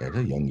 at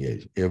a young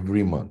age,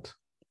 every month.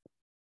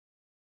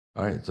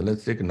 All right, so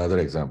let's take another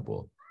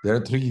example. There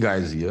are 3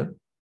 guys here,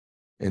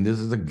 and this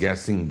is a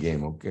guessing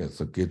game, okay?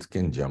 So kids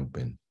can jump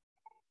in.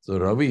 So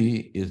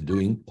Ravi is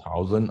doing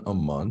 1,000 a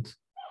month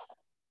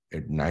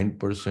at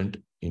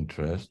 9%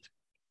 interest.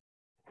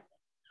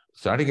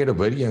 Starting at a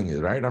very young age,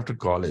 right after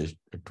college,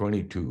 at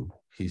 22,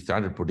 he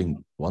started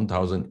putting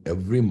 1,000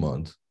 every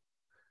month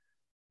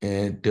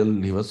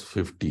until he was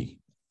 50.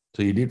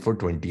 So he did for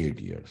 28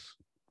 years.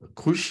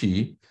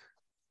 Khushi,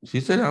 she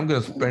said, I'm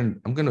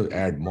going to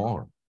add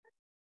more.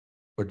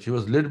 But she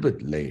was a little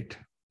bit late.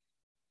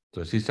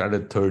 So she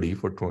started 30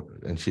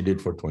 and she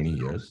did for 20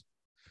 years.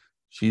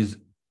 She's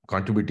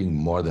contributing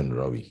more than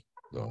Ravi,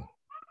 though.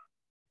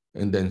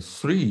 And then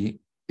Sri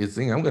is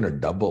saying, I'm going to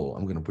double.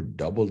 I'm going to put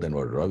double than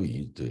what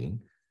Ravi is doing.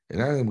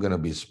 And I'm going to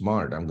be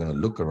smart. I'm going to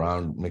look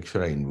around, make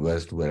sure I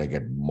invest where I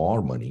get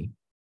more money,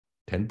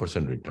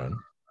 10% return.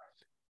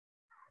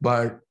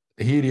 But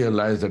he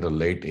realized at a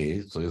late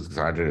age, so he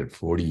started at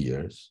 40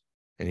 years,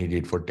 and he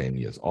did for 10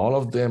 years. All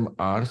of them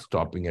are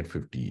stopping at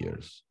 50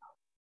 years,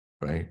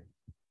 right?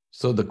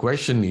 So the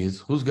question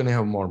is, who's going to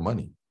have more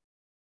money?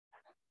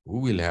 Who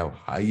will have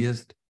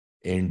highest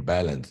end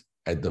balance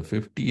at the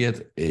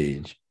 50th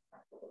age?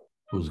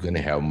 Who's going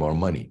to have more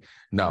money?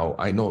 Now,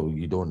 I know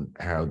you don't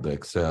have the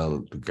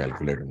Excel to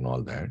calculate and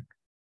all that.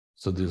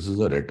 So this is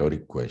a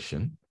rhetoric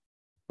question,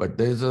 but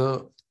there's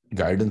a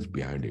guidance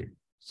behind it.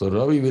 So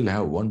Ravi will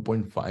have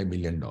 $1.5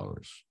 million.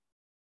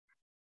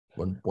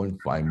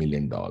 $1.5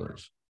 million.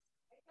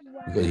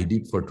 Because he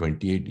did for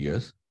 28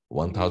 years,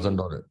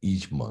 $1,000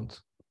 each month.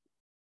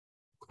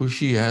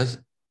 Khushi has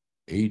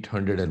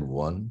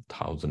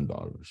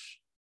 $801,000.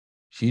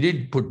 She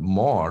did put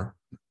more,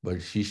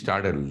 but she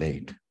started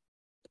late.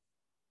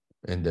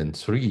 And then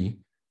Sri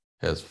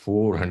has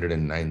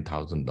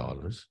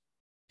 $409,000.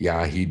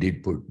 Yeah, he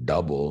did put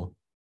double,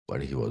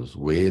 but he was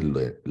way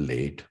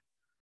late.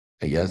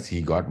 Yes,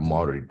 he got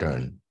more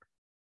return,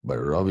 but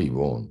Ravi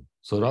won.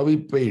 So Ravi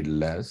paid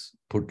less,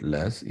 put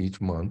less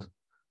each month,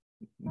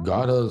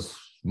 got a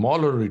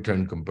smaller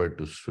return compared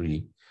to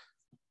Sri,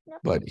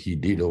 but he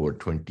did over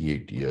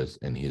 28 years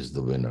and he's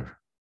the winner.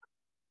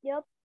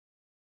 Yep.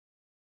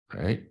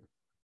 Right?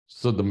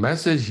 So the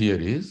message here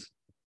is,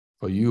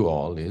 for you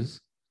all is,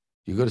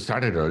 you got to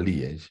start at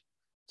early age.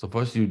 So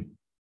first you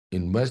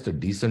invest a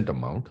decent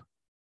amount,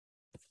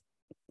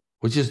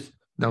 which is,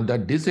 now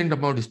that decent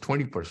amount is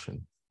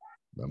 20%,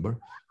 remember?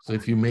 So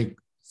if you make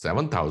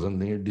 7,000,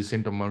 then your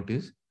decent amount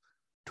is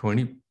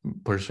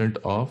 20%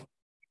 of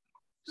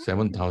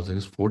 7,000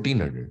 is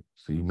 1,400.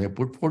 So you may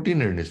put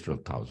 1,400 instead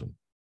of 1,000,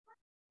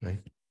 right?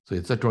 So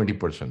it's a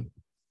 20%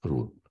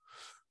 rule.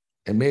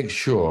 And make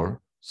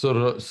sure,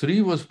 so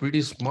Sri was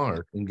pretty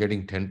smart in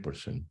getting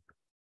 10%.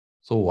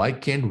 So why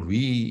can't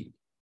we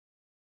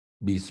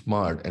be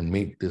smart and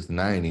make this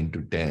 9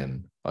 into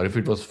 10? Or if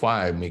it was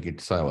 5, make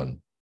it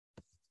 7.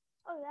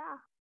 Oh,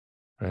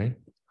 yeah. Right?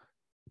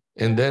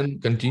 And then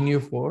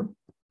continue for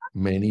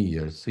many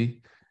years.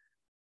 See,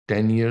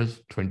 10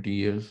 years, 20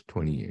 years,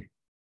 28.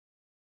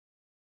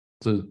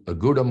 So a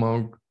good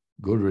amount,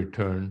 good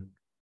return,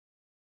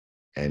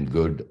 and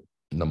good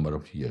number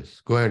of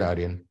years. Go ahead,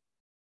 Aryan.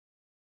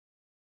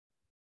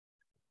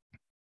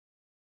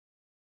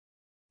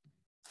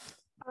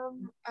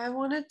 I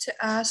wanted to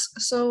ask,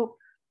 so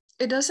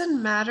it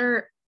doesn't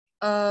matter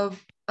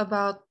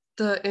about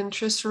the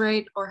interest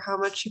rate or how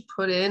much you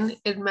put in,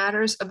 it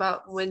matters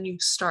about when you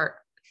start.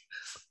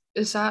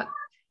 Is that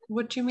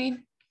what you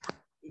mean?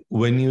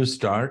 When you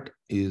start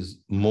is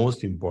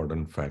most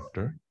important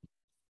factor.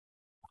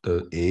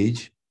 The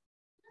age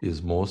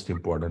is most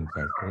important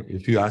factor.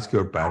 If you ask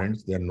your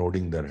parents, they're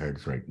nodding their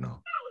heads right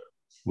now.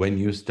 When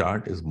you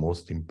start is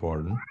most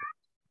important.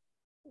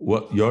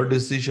 What your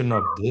decision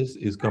of this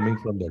is coming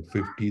from that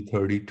 50,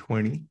 30,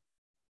 20,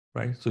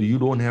 right? So you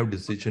don't have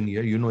decision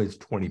here. You know it's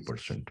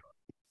 20%.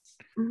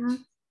 Mm-hmm.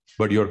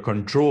 But your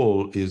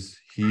control is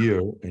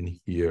here and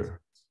here.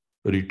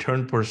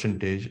 Return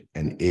percentage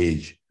and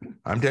age.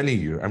 I'm telling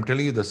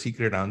you the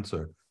secret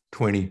answer.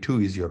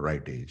 22 is your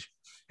right age.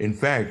 In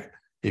fact,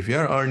 if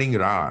you're earning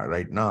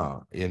right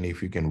now, and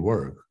if you can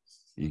work,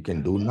 you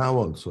can do now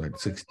also at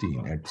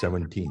 16, at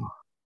 17,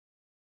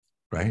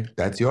 right?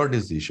 That's your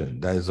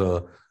decision.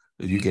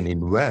 You can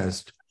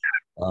invest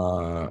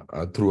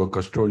through a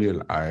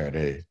custodial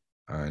IRA,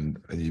 and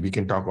we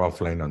can talk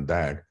offline on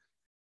that.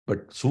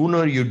 But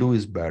sooner you do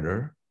is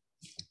better.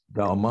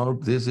 The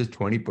amount, this is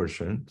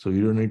 20%, so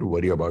you don't need to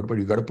worry about it, but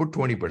you got to put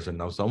 20%.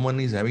 Now, someone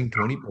is having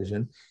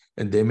 20%,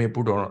 and they may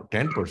put on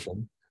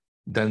 10%.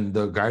 Then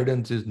the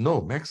guidance is,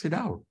 no, max it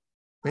out.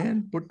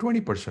 Man, put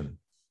 20%,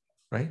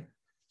 right?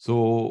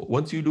 So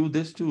once you do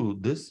this too,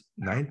 this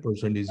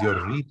 9% is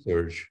your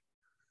research,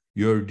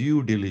 your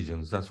due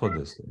diligence. That's what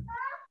this is.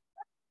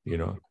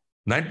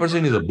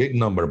 9% is a big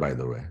number, by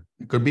the way.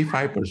 It could be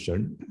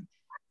 5%.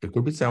 It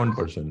could be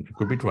 7%. It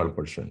could be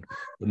 12%.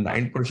 The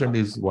 9%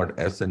 is what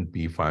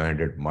S&P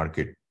 500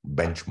 market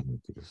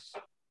benchmark is,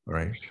 all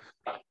right?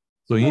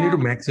 So you need to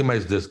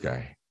maximize this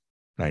guy,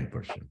 9%.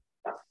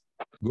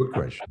 Good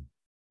question.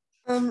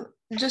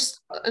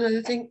 Just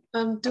another thing.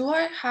 Do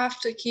I have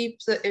to keep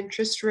the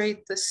interest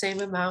rate the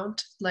same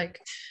amount,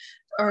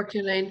 or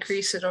can I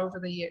increase it over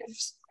the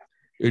years?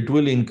 It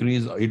will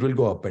increase. It will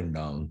go up and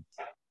down.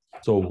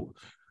 So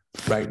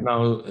right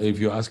now, if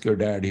you ask your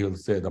dad, he'll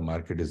say the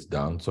market is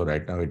down. So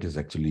right now it is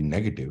actually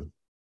negative,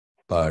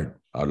 but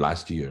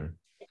last year.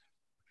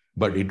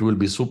 But it will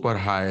be super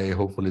high,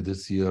 hopefully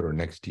this year or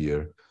next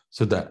year.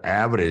 So the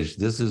average,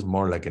 this is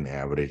more like an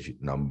average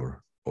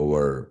number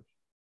over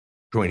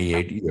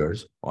 28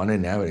 years. On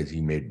an average, he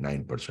made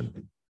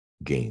 9%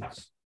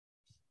 gains.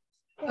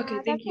 Okay,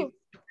 thank you.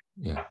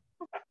 Yeah.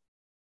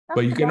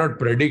 But you cannot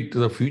predict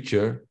the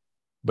future,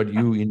 but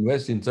you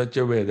invest in such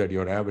a way that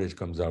your average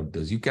comes out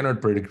this. You cannot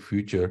predict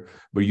future,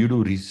 but you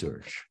do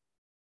research,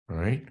 all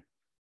right?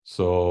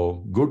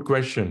 So good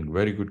question,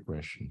 very good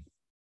question.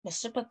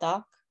 Mr.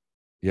 Pathak?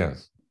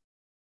 Yes.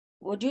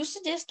 Would you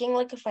suggest getting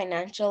like a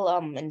financial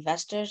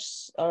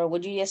investors, or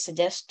would you just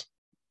suggest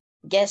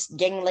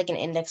getting like an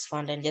index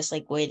fund and just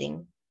like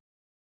waiting?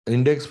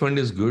 Index fund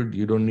is good.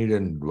 You don't need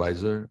an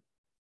advisor.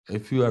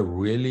 If you are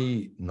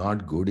really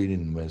not good in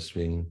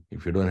investing,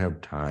 if you don't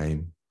have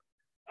time,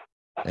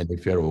 and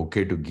if you're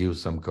okay to give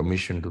some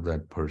commission to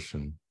that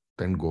person,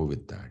 then go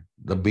with that.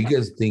 The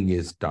biggest thing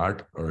is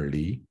start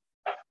early,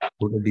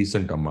 put a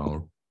decent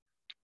amount,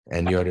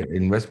 and your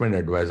investment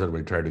advisor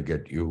will try to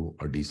get you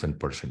a decent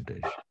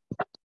percentage.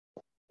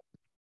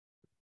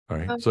 All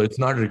right. So it's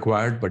not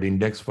required, but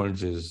index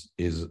funds is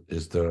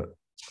the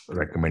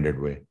recommended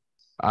way.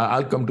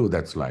 I'll come to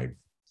that slide.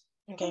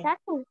 Okay.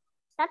 That's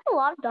a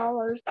lot of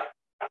dollars.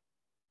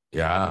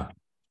 Yeah.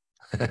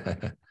 All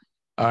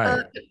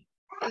right.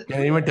 Can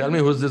anyone tell me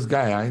who's this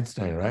guy?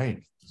 Einstein,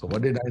 right? So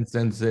what did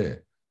Einstein say?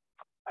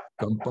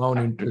 Compound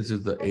interest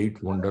is the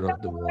eighth wonder of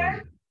the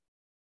world.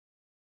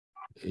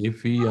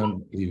 If he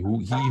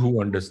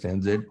who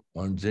understands it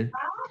earns it,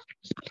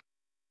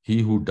 he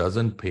who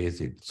doesn't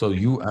pays it. So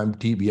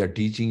we are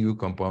teaching you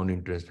compound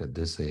interest at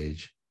this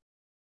age.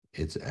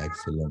 It's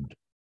excellent,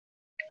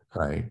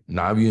 right?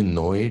 Now you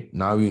know it.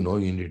 Now you know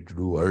you need to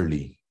do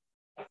early,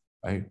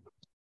 right?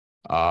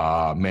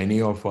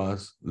 Many of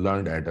us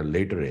learned at a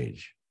later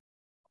age.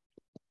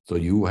 So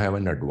you have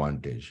an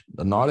advantage.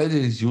 The knowledge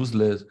is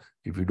useless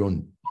if you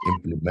don't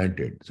implement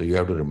it. So you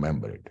have to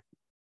remember it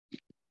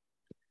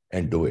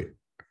and do it.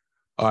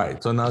 All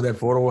right. So now that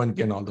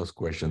 401k and all those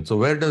questions. So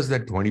where does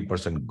that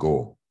 20%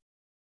 go?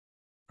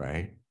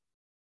 Right?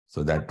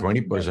 So that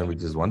 20%,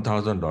 which is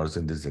 $1,000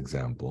 in this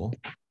example,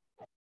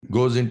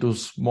 goes into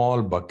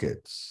small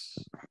buckets.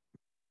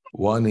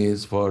 One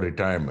is for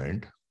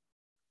retirement.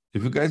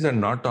 If you guys are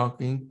not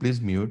talking, please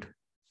mute.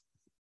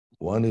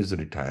 One is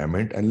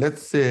retirement. And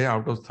let's say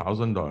out of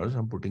 $1,000,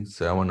 I'm putting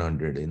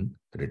 $700 in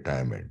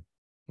retirement.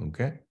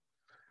 Okay.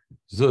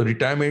 So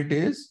retirement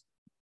is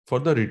for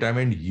the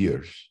retirement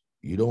years.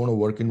 You don't want to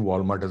work in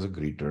Walmart as a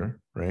greeter,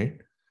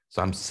 right?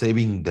 So I'm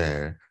saving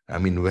there.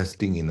 I'm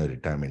investing in a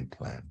retirement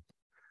plan.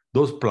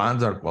 Those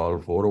plans are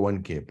called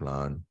 401k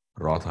plan,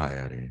 Roth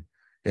IRA.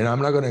 And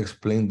I'm not going to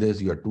explain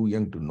this. You're too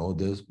young to know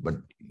this,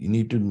 but you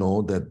need to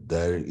know that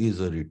there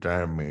is a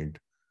retirement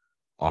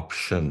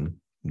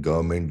option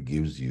government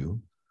gives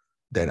you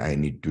that I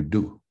need to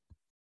do,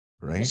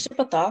 right? Mr.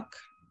 Pathak?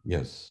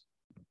 Yes.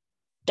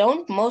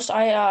 Don't most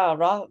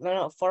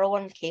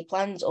 401k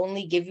plans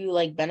only give you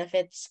like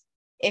benefits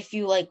if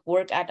you like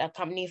work at a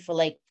company for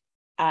like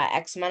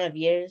X amount of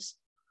years?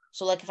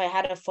 So like if I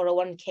had a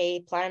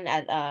 401k plan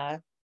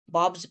at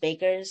Bob's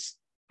Bakers,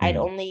 I'd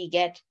only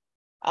get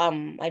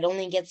some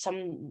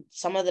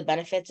of the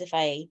benefits if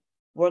I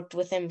worked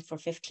with him for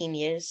 15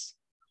 years.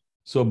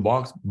 So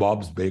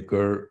Bob's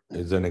Baker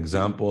is an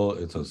example.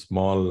 It's a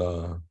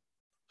small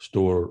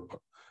store.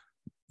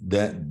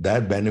 That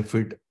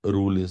benefit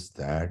rule is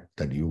that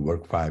you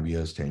work 5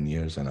 years, 10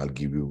 years, and I'll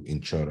give you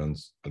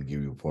insurance. I'll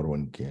give you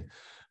 401k.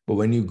 But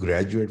when you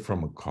graduate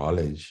from a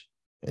college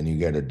and you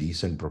get a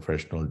decent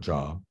professional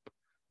job,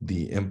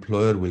 the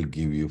employer will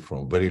give you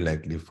very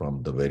likely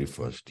from the very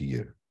first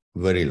year,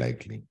 very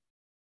likely.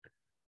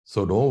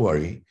 So don't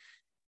worry.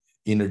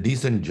 In a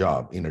decent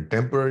job, in a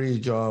temporary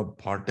job,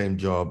 part-time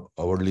job,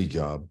 hourly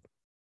job,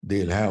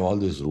 they'll have all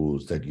these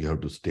rules that you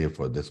have to stay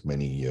for this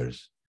many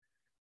years.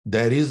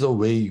 There is a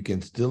way you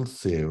can still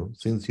save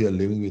since you are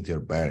living with your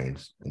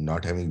parents and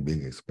not having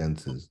big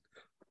expenses.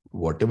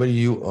 Whatever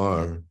you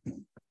earn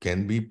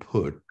can be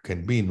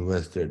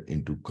invested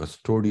into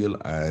custodial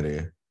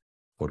IRA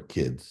for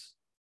kids.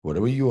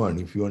 Whatever you earn,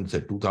 if you earn, say,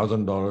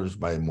 $2,000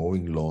 by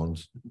mowing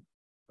lawns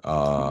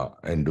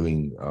and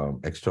doing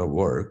extra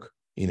work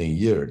in a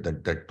year,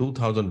 that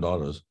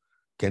 $2,000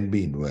 can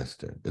be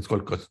invested. It's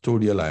called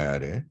custodial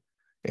IRA,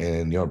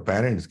 and your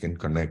parents can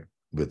connect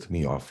with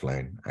me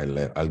offline.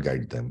 I'll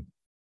guide them.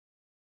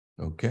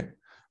 Okay,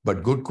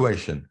 but good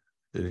question.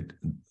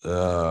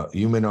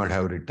 You may not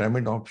have a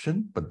retirement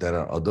option, but there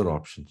are other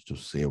options to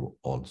save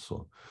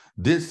also.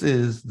 This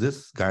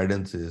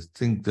guidance is,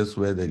 think this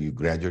way, that you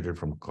graduated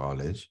from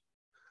college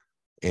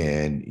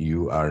and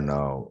you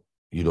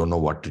don't know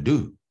what to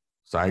do.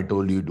 So I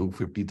told you do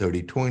 50,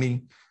 30,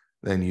 20.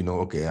 Then you know,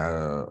 okay,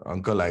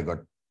 uncle, I got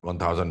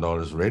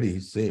 $1,000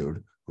 ready, saved.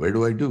 Where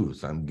do I do?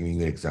 So I'm giving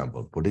you an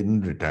example. Put it in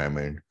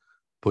retirement,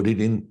 put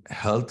it in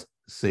health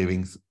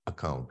savings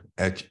account,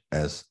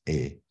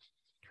 HSA,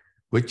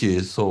 which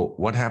is, so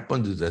what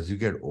happens is as you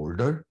get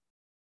older,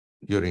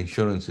 your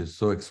insurance is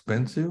so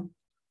expensive,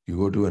 you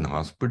go to an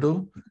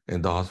hospital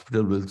and the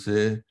hospital will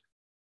say,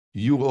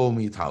 you owe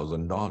me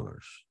 $1,000,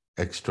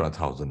 extra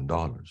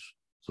 $1,000.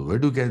 So where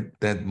do you get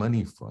that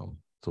money from?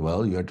 So,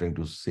 well, you're trying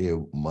to save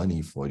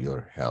money for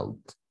your health.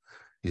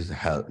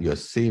 You're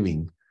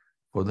saving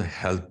for the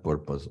health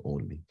purpose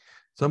only.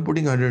 So I'm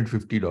putting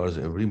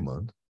 $150 every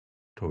month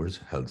towards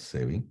health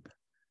saving.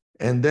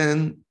 And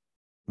then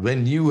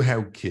when you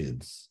have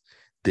kids,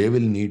 they will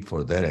need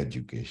for their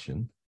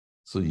education.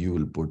 So you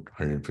will put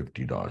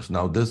 $150.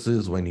 Now, this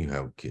is when you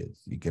have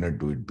kids. You cannot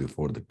do it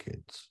before the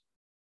kids.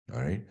 All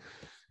right.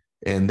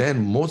 And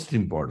then most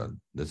important,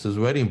 this is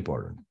very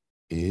important,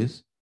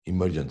 is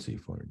emergency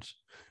funds.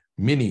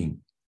 Meaning,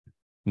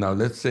 now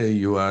let's say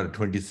you are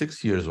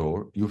 26 years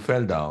old, you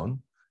fell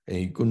down and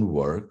you couldn't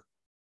work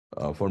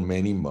for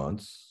many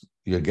months.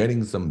 You're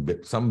getting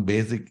some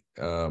basic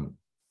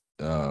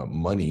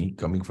money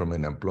coming from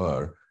an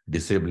employer,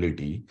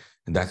 disability,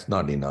 and that's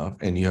not enough.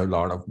 And you have a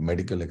lot of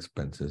medical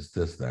expenses,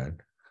 this, that.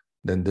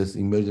 Then this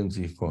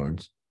emergency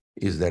funds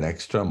is that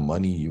extra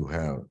money you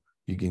have.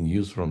 You can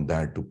use from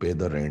that to pay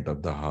the rent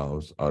of the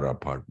house or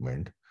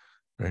apartment,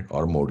 right?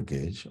 Or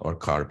mortgage or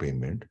car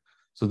payment.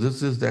 So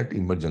this is that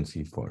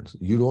emergency funds.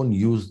 You don't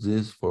use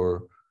this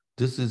for,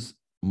 this is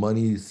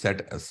money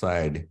set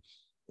aside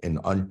and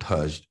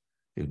untouched.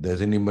 If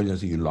there's an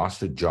emergency, you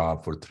lost a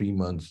job for 3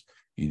 months,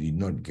 you did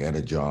not get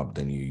a job,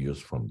 then you use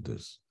from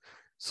this.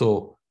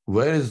 So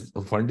where is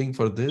the funding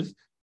for this?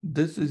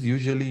 This is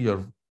usually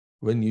your,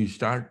 when you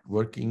start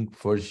working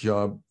first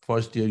job,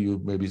 first year, you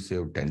maybe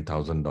save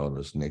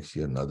 $10,000, next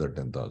year, another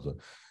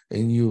 10,000.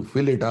 And you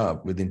fill it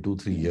up within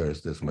 2-3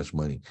 years, this much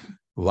money,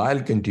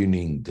 while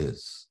continuing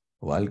this,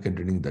 while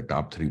continuing the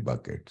top 3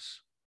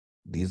 buckets.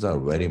 These are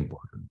very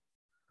important.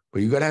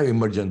 But you got to have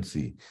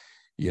emergency,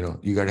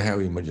 you got to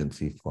have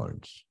emergency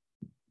funds.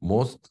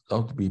 Most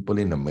of the people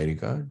in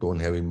America don't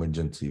have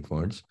emergency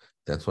funds.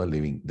 That's why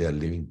they are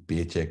living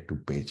paycheck to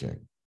paycheck.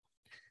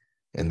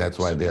 And that's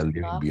why they are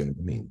living beyond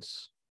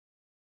means.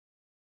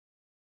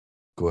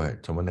 Go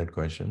ahead. Someone had a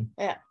question?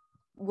 Yeah.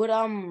 Would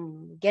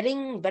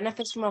getting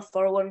benefits from a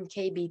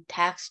 401k be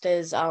taxed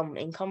as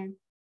income?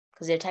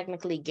 Because they're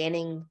technically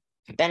gaining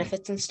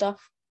benefits and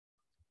stuff.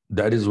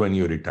 That is when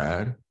you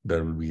retire.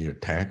 There will be a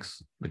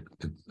tax.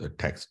 It's a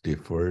tax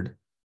deferred.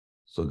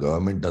 So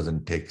government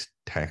doesn't take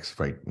tax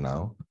right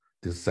now.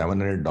 This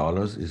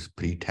 $700 is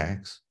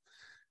pre-tax.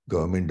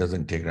 Government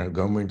doesn't take that.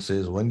 Government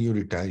says, when you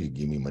retire, you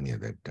give me money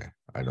at that time.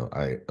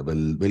 I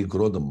will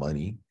grow the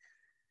money.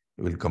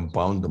 It will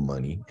compound the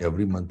money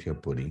every month you're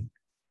putting.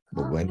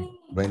 But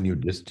when you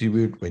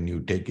distribute, when you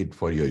take it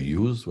for your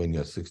use, when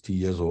you're 60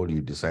 years old,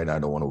 you decide, I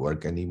don't want to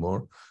work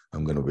anymore,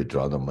 I'm going to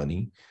withdraw the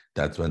money.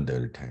 That's when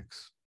they'll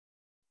tax.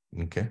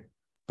 Okay.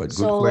 But good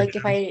so question. Like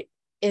if I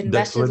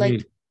invested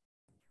like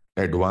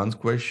advanced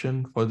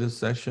question for this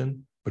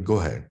session, but go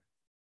ahead.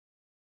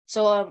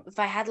 So if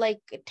I had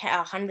like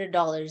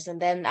 $100 and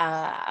then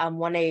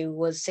when I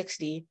was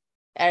 60,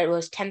 it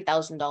was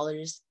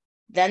 $10,000,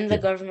 then the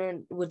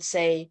government would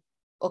say,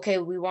 okay,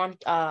 we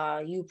want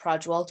you,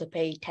 Prajwal, to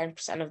pay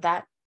 10% of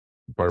that.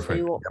 Perfect.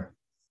 So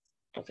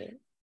okay.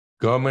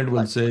 Government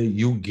will say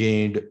you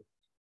gained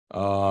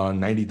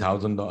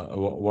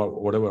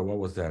 $90,000, whatever, what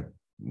was that?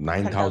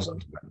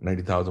 9,000,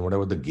 90,000,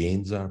 whatever the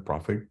gains are,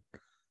 profit.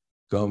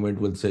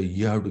 Government will say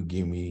you have to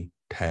give me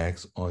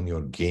tax on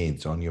your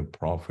gains, on your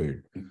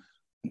profit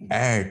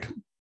at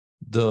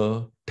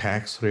the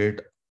tax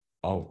rate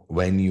of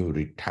when you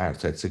retire.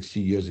 So at 60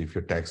 years, if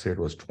your tax rate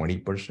was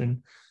 20%,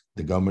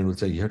 the government will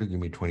say you have to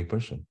give me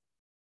 20%.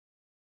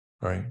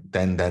 All right.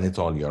 Then it's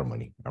all your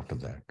money after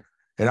that.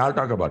 And I'll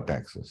talk about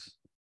taxes.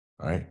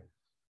 All right.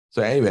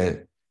 So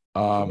anyway.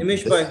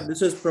 Nimish bhai,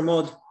 this is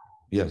Pramod.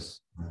 Yes.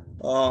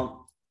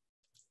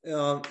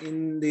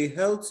 In the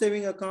health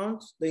saving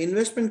accounts, the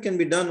investment can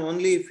be done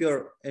only if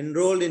you're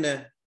enrolled in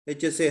a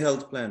HSA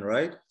health plan,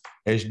 right?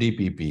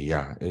 HDPP,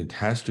 yeah. It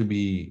has to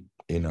be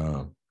in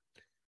a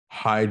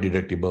high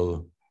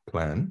deductible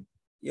plan.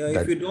 Yeah,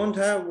 if you don't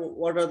have,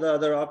 what are the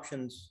other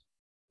options?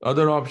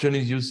 Other option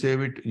is you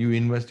save it, you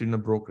invest in a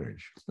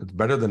brokerage. It's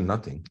better than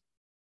nothing,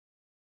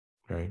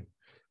 right?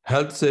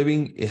 Health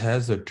saving, it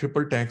has a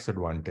triple tax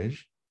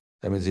advantage.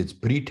 That means it's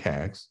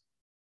pre-tax.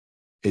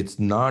 It's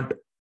not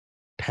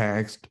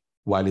taxed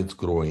while it's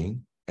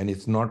growing, and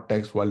it's not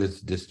taxed while it's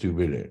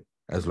distributed,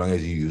 as long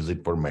as you use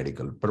it for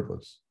medical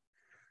purpose.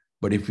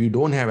 But if you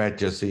don't have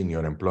HSA in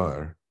your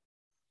employer,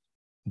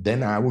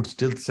 then I would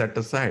still set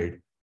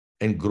aside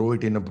and grow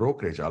it in a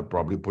brokerage. I'll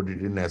probably put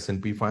it in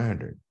S&P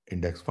 500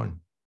 index fund.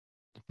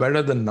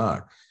 Better than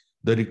not.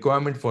 The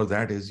requirement for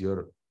that is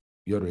your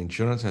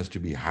insurance has to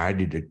be high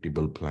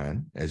deductible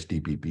plan,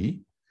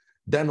 HDPP.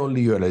 Then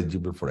only you are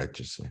eligible for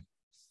HSA.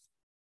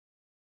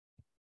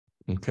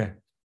 Okay.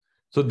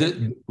 So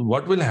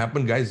what will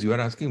happen, guys? You are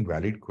asking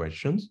valid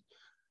questions,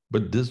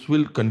 but this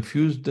will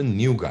confuse the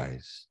new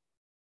guys.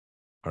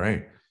 All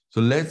right.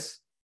 So let's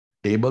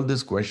table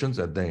these questions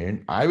at the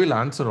end. I will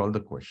answer all the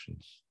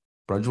questions.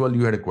 Prajwal,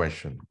 you had a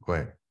question. Go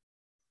ahead.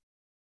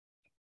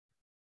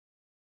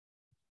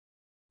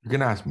 You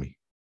can ask me.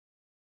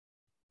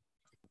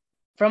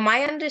 From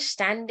my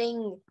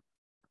understanding,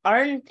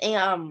 aren't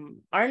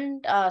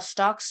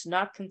stocks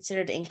not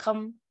considered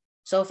income?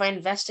 So if I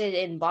invested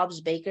in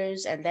Bob's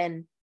Bakers and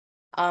then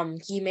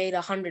he made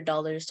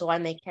 $100, so I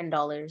make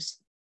 $10.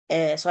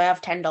 So I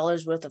have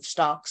 $10 worth of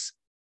stocks.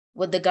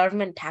 Would the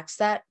government tax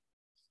that?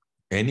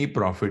 Any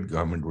profit,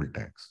 government will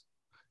tax.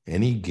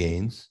 Any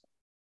gains,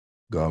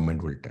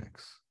 government will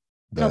tax.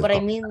 No, but I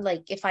mean,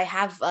 like, if I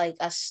have like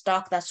a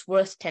stock that's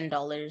worth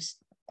 $10,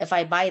 if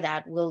I buy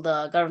that, will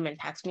the government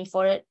tax me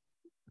for it?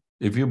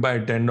 If you buy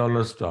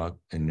 $10 stock,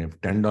 and if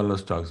 $10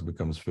 stocks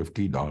becomes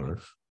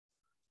 $50,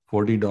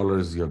 $40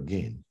 is your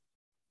gain,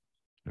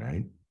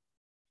 right?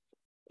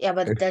 Yeah,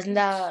 but doesn't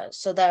that,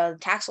 so the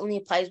tax only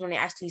applies when I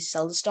actually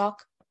sell the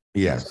stock?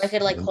 Yes. So I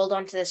could like hold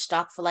on to the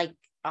stock for like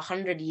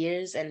 100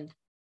 years, and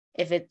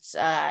if it's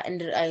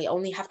and I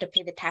only have to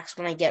pay the tax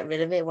when I get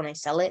rid of it, when I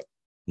sell it?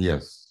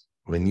 Yes.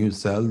 When you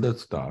sell the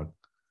stock,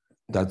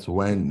 that's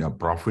when a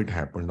profit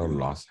happened or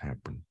loss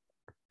happened.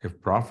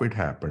 If profit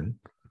happened,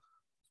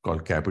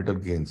 called capital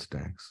gains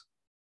tax,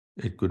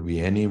 it could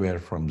be anywhere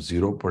from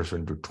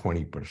 0% to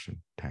 20%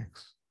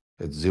 tax.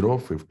 It's 0,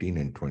 15,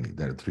 and 20.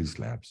 There are 3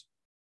 slabs.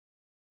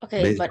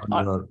 Okay, but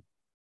your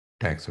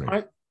tax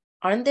rate.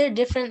 Aren't there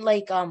different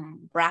like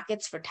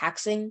brackets for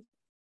taxing?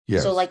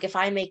 Yes. So like if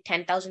I make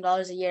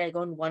 $10,000 a year, I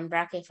go in one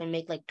bracket. If I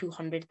make like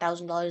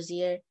 $200,000 a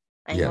year,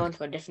 I go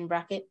into a different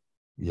bracket.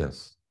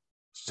 Yes.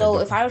 So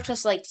if I were to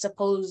like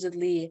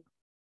supposedly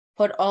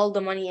put all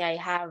the money I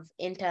have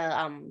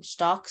into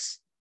stocks,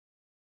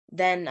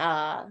 then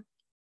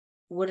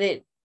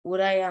would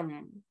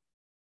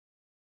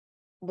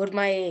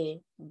my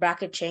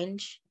bracket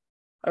change?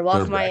 Or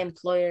what if my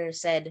employer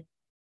said,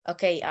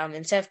 okay,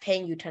 instead of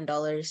paying you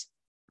 $10,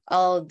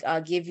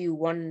 I'll give you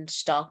 1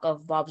 stock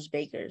of Bob's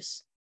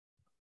Bakers?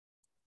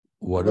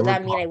 Would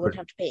that mean I wouldn't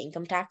have to pay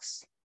income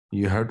tax?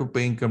 You have to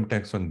pay income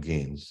tax on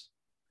gains.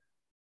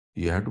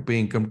 You have to pay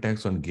income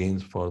tax on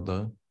gains for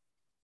the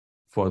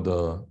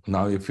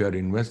now if you are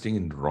investing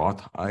in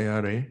Roth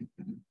IRA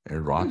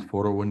and Roth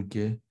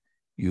 401k,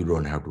 you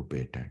don't have to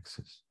pay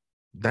taxes.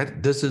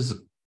 This is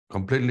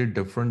completely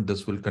different.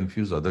 This will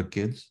confuse other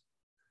kids.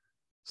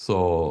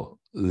 So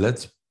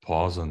let's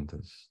pause on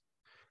this.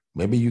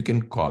 Maybe you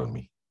can call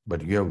me,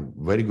 but you have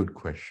very good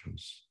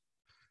questions.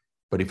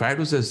 But if I had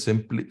to say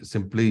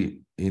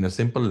simply in a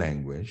simple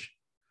language,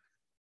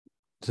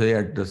 say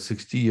at the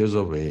 60 years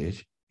of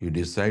age, you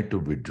decide to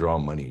withdraw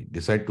money,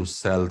 decide to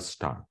sell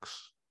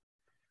stocks.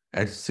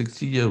 At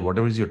 60 years,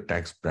 whatever is your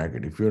tax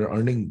bracket, if you're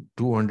earning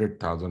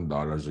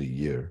 $200,000 a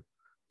year,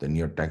 then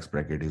your tax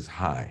bracket is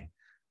high.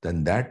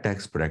 Then that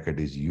tax bracket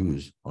is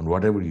used on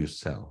whatever you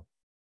sell.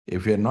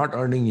 If you're not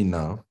earning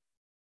enough,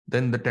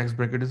 then the tax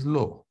bracket is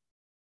low,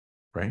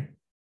 right?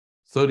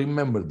 So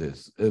remember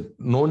this.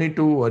 No need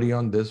to worry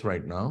on this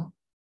right now.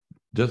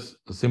 Just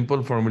a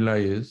simple formula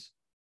is,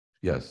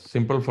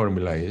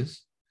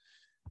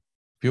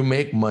 if you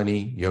make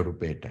money, you have to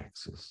pay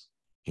taxes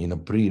in a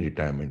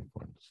pre-retirement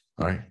funds.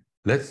 All right.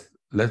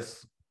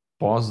 Let's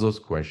pause those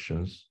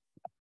questions,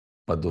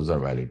 but those are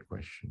valid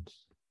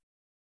questions.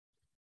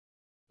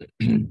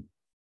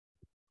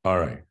 All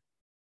right.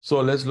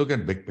 So let's look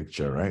at big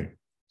picture, right?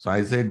 So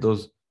I said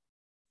those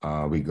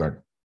we got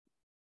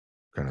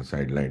kind of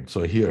sidelined.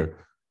 So here,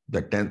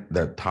 the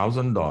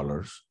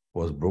 $1,000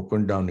 was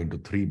broken down into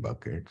 3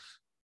 buckets: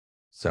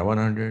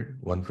 700,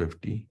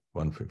 150,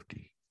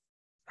 150,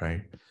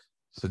 right?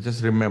 So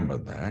just remember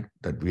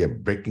that we are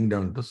breaking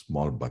down into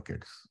small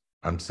buckets.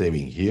 I'm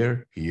saving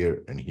here,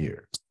 here, and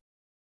here.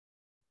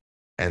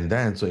 And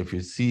then, so if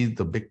you see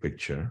the big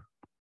picture,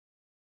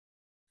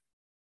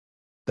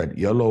 that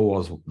yellow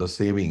was the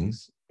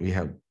savings. We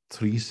have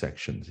 3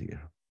 sections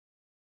here.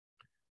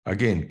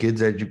 Again,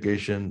 kids'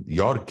 education,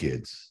 your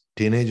kids,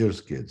 teenagers'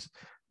 kids,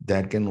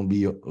 that can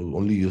be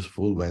only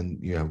useful when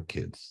you have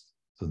kids.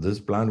 So this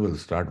plan will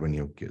start when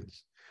you have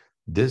kids.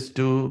 This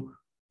too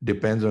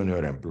depends on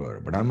your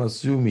employer, but I'm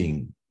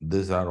assuming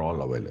these are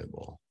all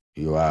available.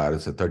 You are,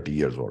 say, 30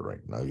 years old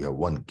right now. You have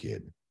 1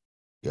 kid.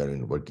 You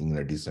are working in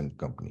a decent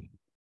company.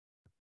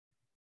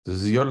 This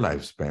is your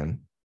lifespan.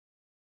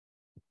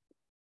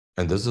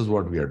 And this is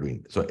what we are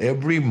doing. So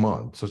every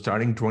month, so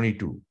starting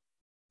 22,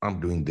 I'm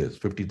doing this,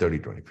 50, 30,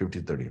 20,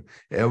 50, 30.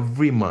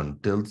 Every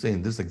month till, say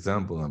in this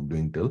example, I'm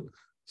doing till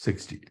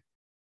 60.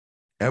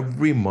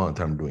 Every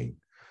month I'm doing.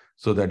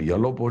 So that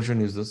yellow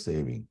portion is the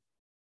saving.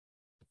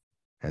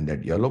 And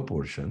that yellow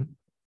portion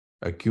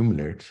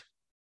accumulates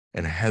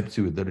and helps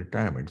you with the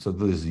retirement. So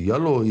this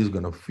yellow is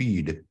going to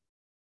feed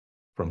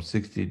from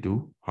 60 to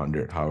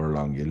 100, however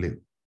long you live.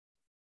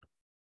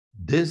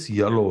 This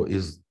yellow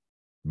is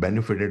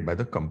benefited by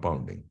the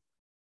compounding.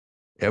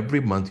 Every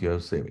month you are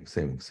saving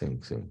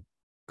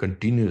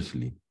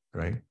continuously,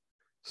 right?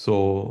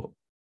 So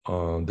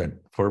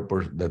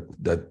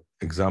that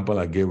example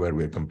I gave where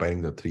we're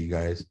comparing the three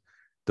guys,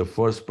 the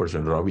first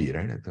person, Ravi,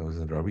 right? I think it was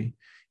Ravi.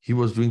 He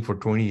was doing for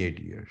 28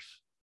 years,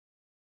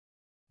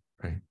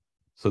 right?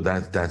 So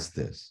that's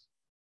this.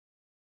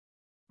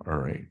 All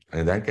right.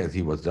 In that case,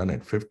 he was done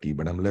at 50,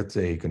 but let's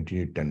say he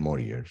continued 10 more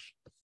years,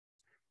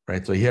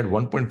 right? So he had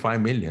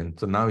 1.5 million.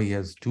 So now he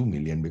has 2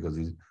 million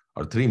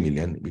or 3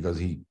 million because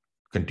he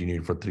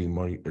continued for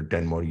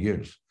 10 more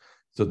years.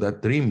 So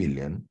that 3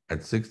 million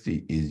at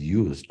 60 is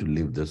used to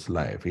live this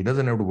life. He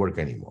doesn't have to work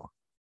anymore.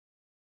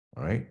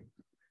 All right.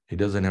 He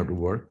doesn't have to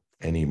work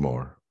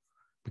anymore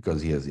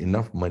because he has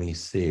enough money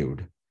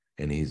saved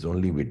and he's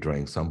only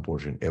withdrawing some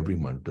portion every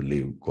month to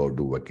live, go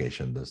do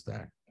vacation, this,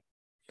 that.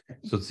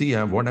 So see,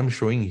 what I'm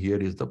showing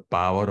here is the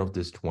power of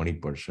this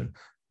 20%.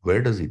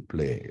 Where does it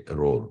play a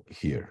role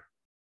here?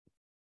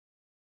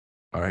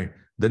 All right.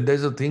 Then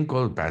there's a thing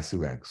called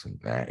passive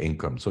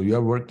income. So you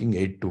are working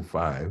 8 to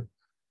 5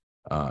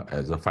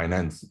 as a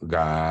finance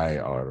guy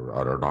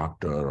or a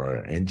doctor or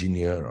an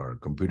engineer or a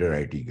computer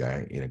IT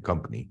guy in a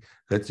company.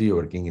 Let's say you're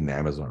working in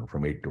Amazon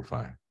from 8 to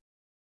 5.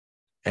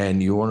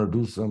 And you want to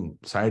do some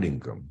side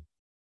income,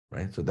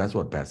 right? So that's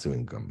what passive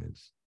income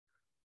is.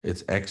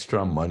 It's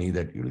extra money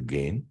that you'll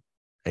gain.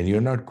 And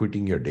you're not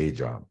quitting your day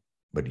job,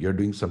 but you're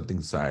doing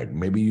something side.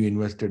 Maybe you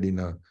invested in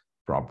a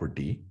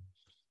property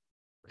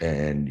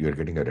and you're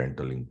getting a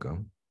rental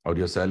income, or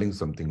you're selling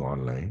something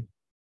online,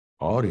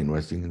 or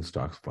investing in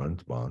stocks,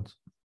 funds, bonds,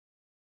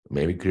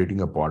 maybe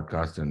creating a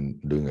podcast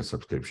and doing a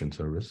subscription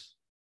service,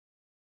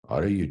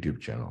 or a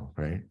YouTube channel,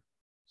 right?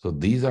 So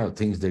these are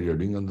things that you're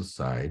doing on the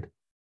side,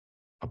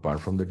 apart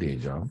from the day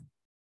job,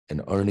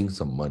 and earning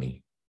some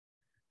money,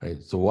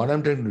 right? So what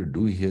I'm trying to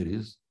do here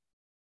is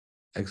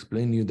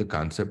explain you the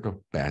concept of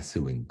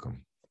passive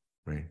income,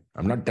 right?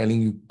 I'm not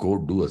telling you go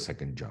do a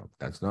second job.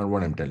 That's not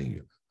what I'm telling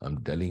you.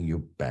 I'm telling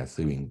you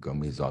passive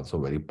income is also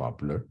very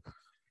popular.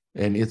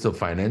 And it's a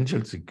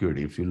financial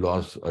security. If you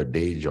lost a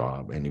day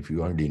job and if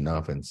you earned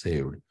enough and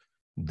saved,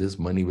 this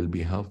money will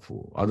be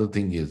helpful. Other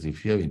thing is,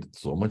 if you have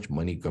so much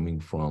money coming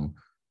from,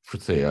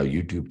 say, a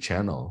YouTube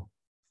channel,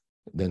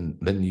 then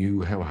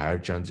you have higher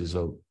chances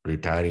of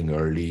retiring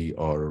early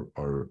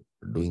or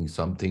doing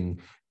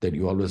something that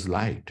you always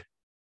liked,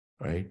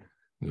 right?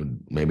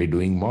 Maybe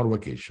doing more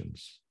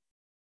vacations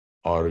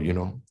or,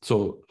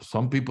 so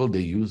some people, they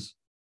use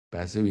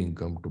passive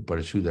income to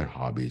pursue their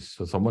hobbies.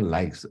 So someone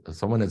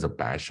has a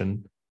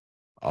passion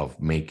of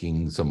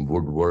making some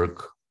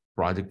woodwork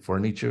project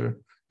furniture,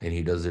 and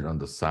he does it on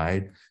the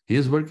side. He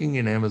is working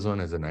in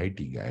Amazon as an IT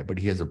guy, but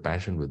he has a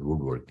passion with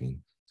woodworking.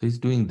 So he's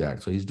doing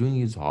that. So he's doing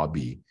his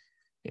hobby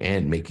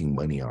and making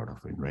money out of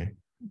it, right?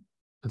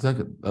 It's like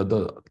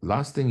the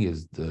last thing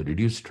is the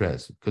reduced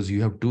stress, because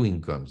you have two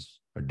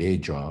incomes, a day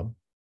job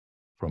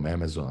from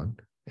Amazon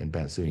and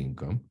passive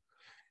income.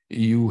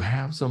 You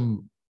have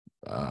some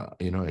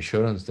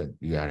assurance that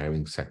you are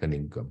having second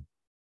income,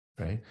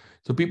 right?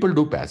 So people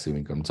do passive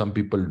income. Some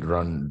people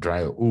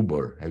drive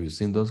Uber. Have you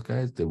seen those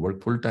guys? They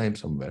work full-time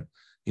somewhere.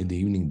 In the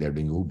evening, they're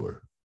doing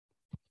Uber,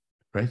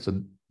 right?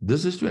 So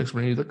this is to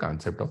explain you the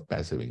concept of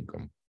passive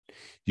income.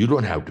 You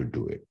don't have to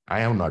do it.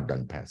 I have not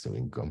done passive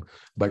income,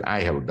 but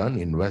I have done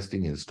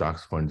investing in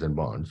stocks, funds, and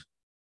bonds,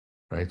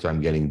 right? So I'm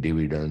getting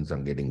dividends,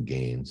 I'm getting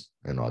gains,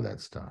 and all that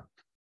stuff,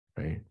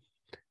 right?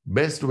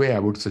 Best way I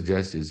would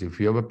suggest is, if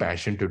you have a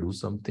passion to do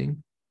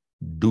something,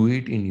 do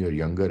it in your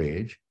younger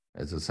age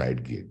as a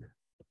side gig.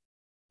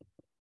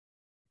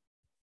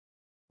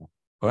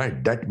 All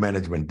right, debt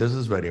management. This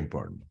is very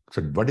important.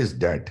 So what is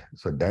debt?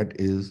 So debt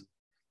is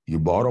you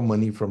borrow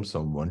money from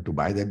someone to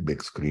buy that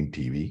big screen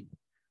TV.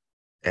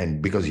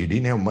 And because you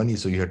didn't have money,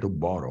 so you had to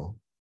borrow.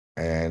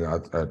 And a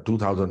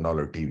 $2,000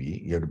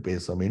 TV, you had to pay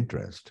some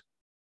interest,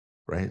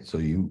 right? So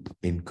you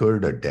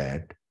incurred a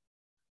debt,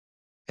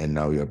 and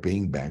now you're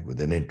paying back with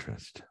an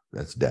interest.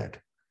 That's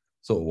debt.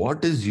 So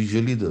what is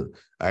usually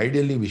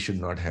ideally we should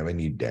not have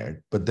any debt,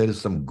 but there is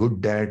some good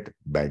debt,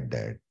 bad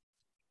debt,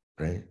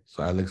 right?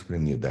 So I'll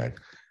explain you that.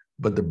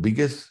 But the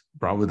biggest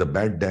problem with the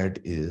bad debt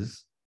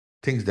is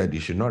things that you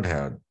should not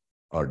have,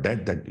 or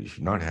debt that you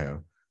should not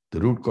have.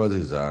 The root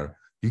causes are,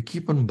 you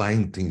keep on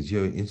buying things,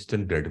 you have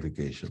instant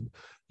gratification.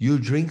 You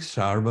drink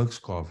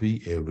Starbucks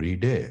coffee every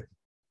day,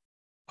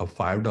 a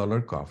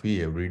 $5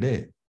 coffee every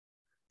day,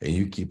 and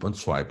you keep on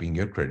swiping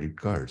your credit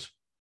cards.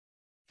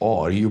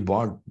 Or you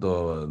bought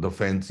the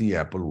fancy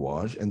Apple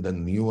Watch, and the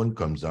new one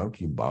comes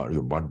out, you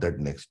bought that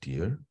next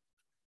year.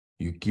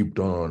 You kept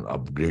on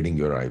upgrading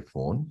your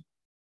iPhone.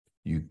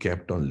 You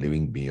kept on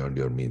living beyond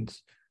your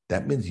means.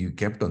 That means you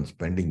kept on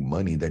spending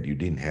money that you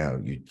didn't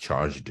have, you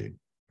charged it.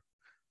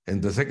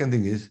 And the second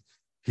thing is,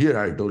 here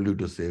I told you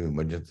to save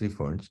emergency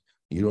funds.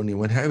 You don't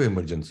even have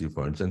emergency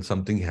funds, and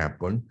something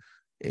happened.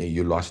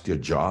 You lost your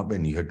job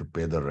and you had to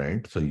pay the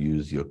rent, so you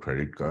use your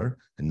credit card,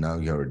 and now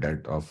you have a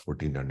debt of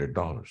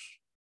 $1,400.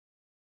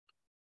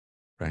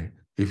 Right?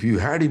 If you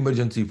had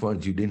emergency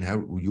funds, you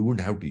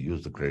wouldn't have to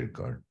use the credit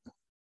card,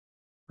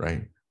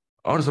 right?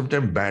 Or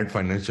sometimes bad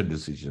financial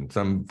decisions.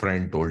 Some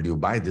friend told you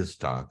buy this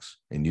stocks,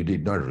 and you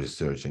did not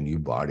research, and you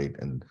bought it,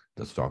 and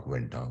the stock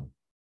went down.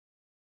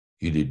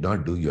 You did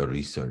not do your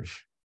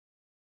research,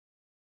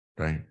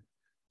 right?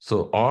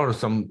 So, or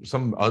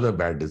some other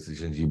bad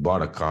decisions. You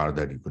bought a car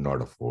that you could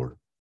not afford,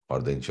 or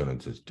the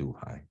insurance is too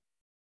high,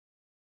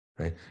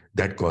 right?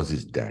 That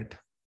causes debt.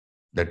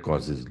 That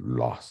causes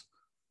loss,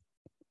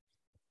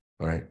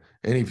 all right?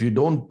 And if you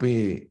don't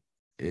pay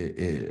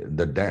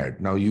the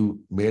debt, now you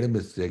made a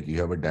mistake,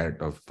 you have a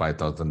debt of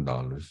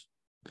 $5,000,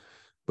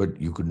 but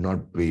you could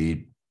not pay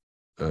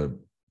it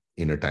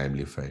in a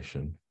timely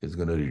fashion, it's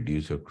going to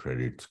reduce your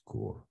credit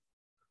score.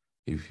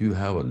 If you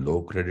have a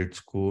low credit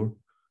score,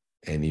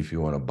 and if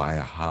you want to buy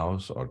a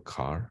house or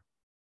car,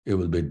 it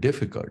will be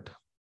difficult.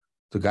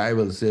 The guy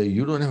will say,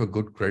 you don't have a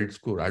good credit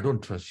score. I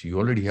don't trust you. You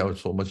already have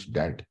so much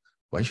debt.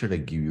 Why should I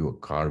give you a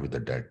car with a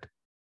debt?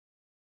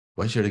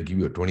 Why should I give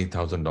you a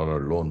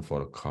 $20,000 loan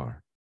for a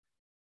car?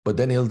 But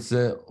then he'll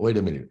say, wait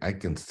a minute, I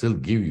can still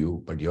give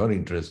you, but your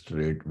interest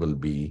rate will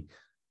be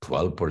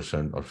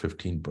 12% or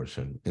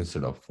 15%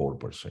 instead of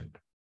 4%.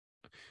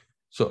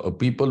 So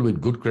people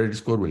with good credit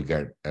score will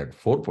get at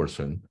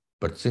 4%,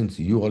 but since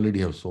you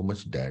already have so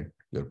much debt,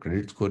 your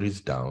credit score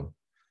is down,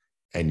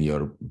 and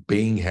your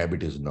paying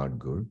habit is not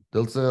good,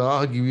 they'll say,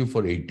 I'll give you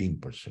for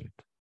 18%.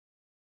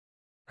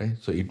 Right?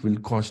 So it will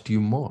cost you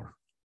more.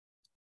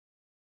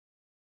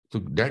 So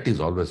that is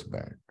always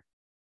bad.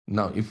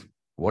 Now,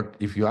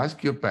 if you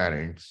ask your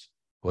parents,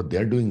 what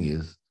they're doing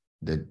is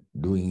they're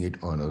doing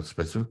it on a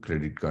specific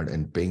credit card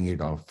and paying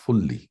it off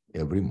fully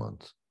every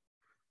month.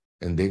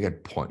 And they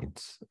get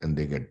points and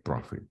they get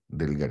profit.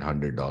 They'll get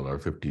 $100,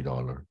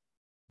 $50.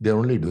 They're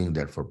only doing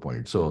that for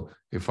points. So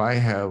if I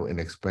have an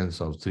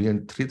expense of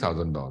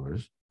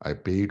 $3,000, I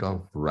pay it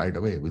off right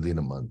away within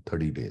a month,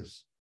 30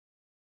 days.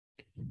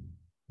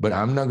 But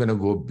I'm not going to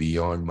go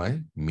beyond my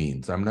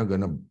means. I'm not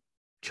going to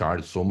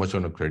charge so much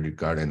on a credit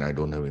card and I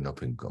don't have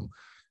enough income.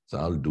 So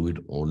I'll do it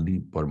only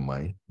per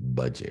my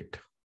budget.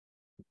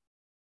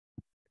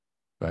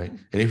 Right?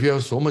 And if you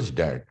have so much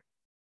debt,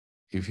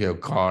 if you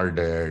have car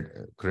debt,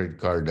 credit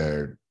card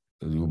debt,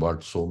 you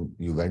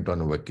went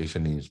on a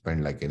vacation and you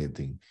spent like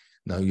anything.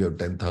 Now you have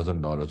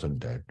 $10,000 on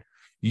debt.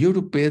 You have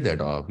to pay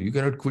that off. You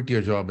cannot quit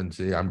your job and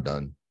say, I'm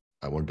done.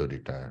 I want to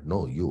retire.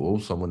 No, you owe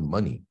someone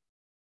money.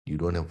 You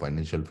don't have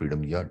financial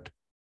freedom yet.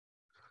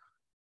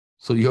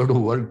 So you have to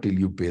work till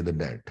you pay the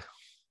debt.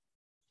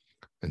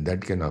 And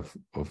that can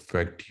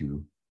affect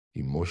you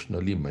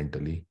emotionally,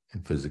 mentally,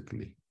 and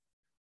physically.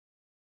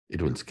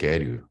 It will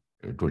scare you.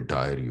 It will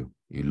tire you.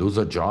 You lose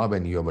a job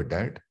and you have a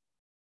debt,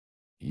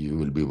 you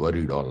will be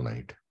worried all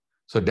night.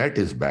 So debt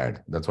is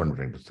bad. That's what I'm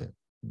trying to say.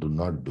 Do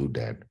not do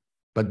that.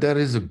 But there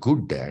is a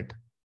good debt,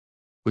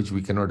 which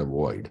we cannot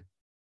avoid,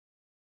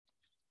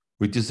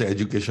 which is the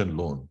education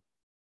loan.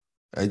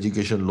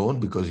 Education loan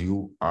because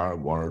you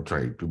want to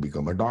try to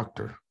become a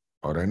doctor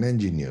or an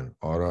engineer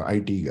or an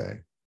IT guy,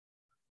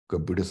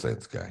 computer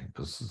science guy,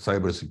 a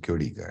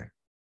cybersecurity guy.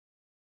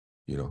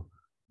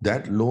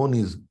 That loan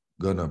is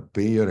going to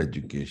pay your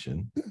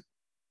education,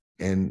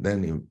 and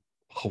then it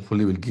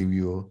hopefully will give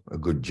you a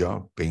good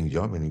job, paying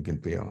job, and you can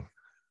pay off.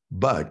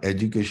 But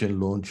education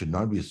loan should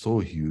not be so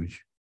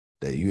huge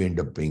that you end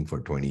up paying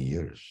for 20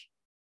 years,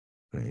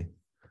 right?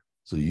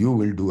 So you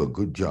will do a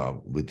good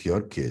job with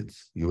your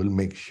kids. You will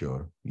make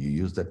sure you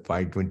use that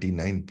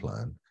 529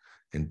 plan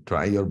and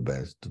try your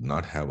best to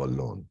not have a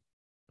loan.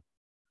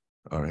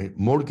 All right.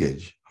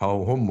 Mortgage,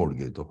 home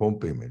mortgage, the home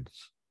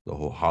payments, the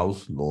whole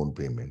house loan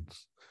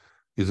payments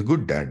is a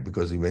good debt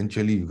because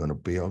eventually you're going to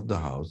pay off the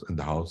house and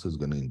the house is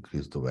going to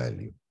increase the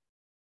value.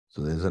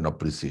 So there's an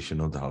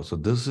appreciation of the house. So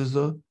this is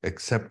an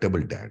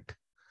acceptable debt.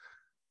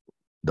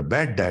 The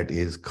bad debt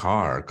is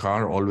car.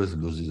 Car always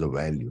loses a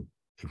value.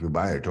 If you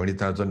buy a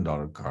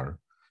 $20,000 car,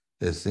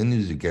 as soon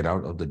as you get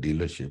out of the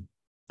dealership,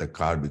 the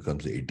car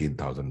becomes an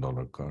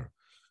 $18,000 car.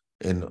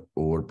 And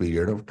over a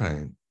period of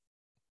time,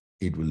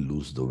 it will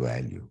lose the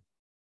value.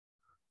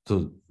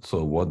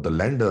 So what the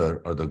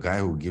lender or the guy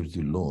who gives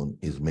you loan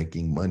is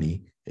making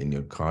money and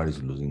your car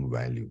is losing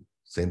value.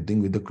 Same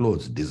thing with the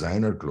clothes,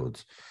 designer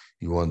clothes.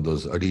 You want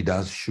those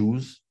Adidas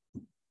shoes?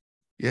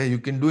 Yeah, you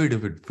can do it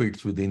if it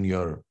fits within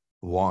your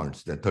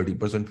wants, that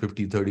 30%,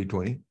 50, 30,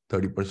 20,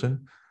 30%.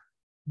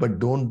 But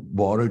don't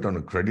borrow it on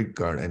a credit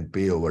card and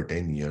pay over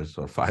 10 years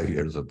or 5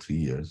 years or 3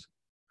 years.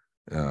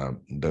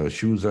 The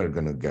shoes are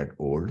going to get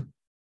old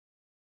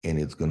and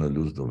it's going to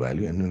lose the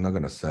value and you're not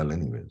going to sell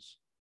anyways.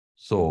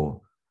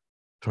 So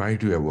try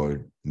to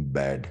avoid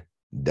bad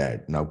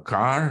debt. Now,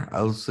 car,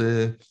 I'll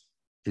say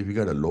if you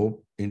got a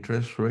low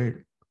interest rate,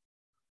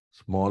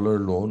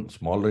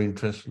 smaller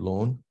interest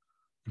loan,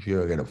 if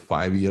you get a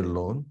 5-year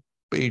loan,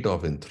 pay it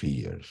off in 3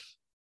 years.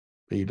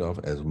 Pay it off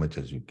as much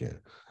as you can.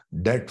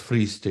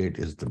 Debt-free state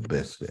is the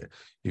best there.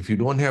 If you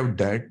don't have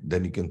debt,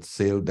 then you can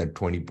save that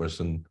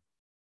 20%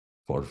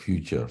 for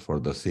future, for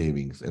the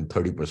savings, and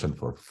 30%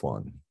 for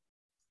fun.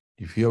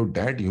 If you have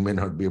debt, you may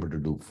not be able to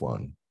do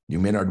fun. You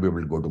may not be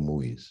able to go to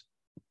movies.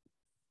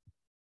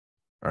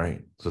 All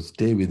right, so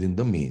stay within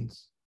the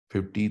means,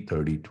 50,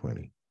 30,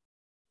 20.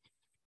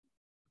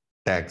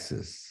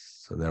 Taxes.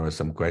 So there were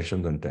some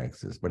questions on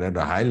taxes, but at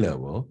a high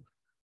level,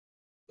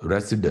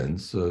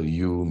 residents,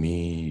 you,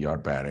 me, your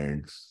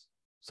parents,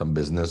 some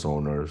business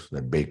owners,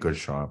 that baker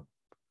shop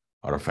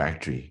or a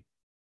factory,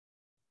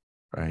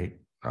 right?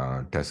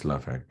 Tesla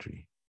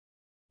factory.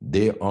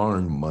 They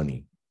earn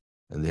money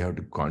and they have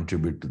to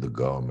contribute to the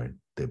government.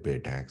 They pay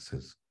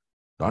taxes.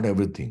 Not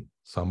everything,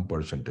 some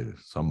percentage,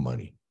 some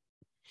money.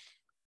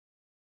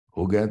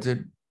 Who gets it?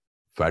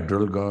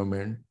 Federal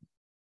government,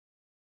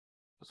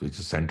 so it's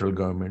a central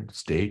government,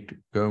 state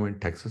government,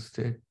 Texas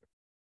state,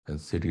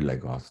 and city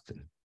like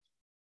Austin.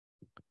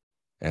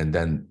 And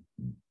then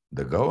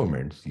the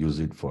governments use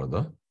it for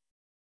the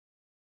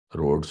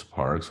roads,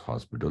 parks,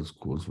 hospitals,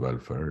 schools,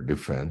 welfare,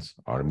 defense,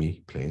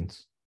 army,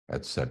 planes,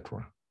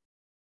 etc.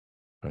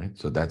 Right?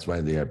 So that's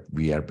why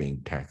we are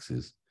paying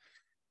taxes.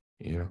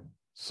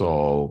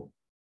 So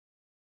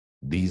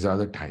these are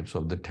the types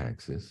of the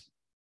taxes.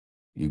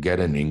 You get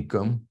an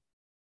income,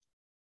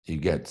 you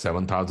get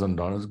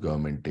 $7,000,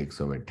 government takes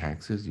away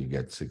taxes, you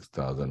get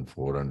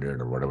 $6,400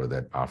 or whatever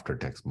that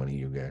after-tax money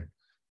you get.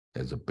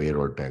 There's a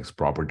payroll tax,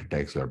 property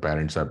tax. Your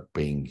parents are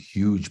paying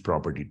huge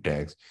property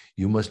tax.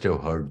 You must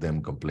have heard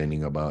them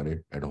complaining about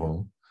it at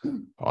home.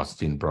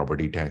 Austin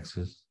property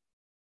taxes,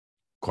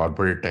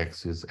 corporate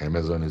taxes.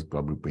 Amazon is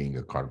probably paying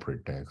a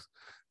corporate tax.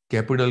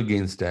 Capital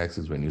gains tax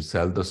is when you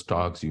sell the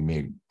stocks, you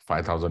make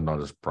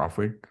 $5,000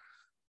 profit,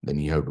 then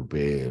you have to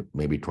pay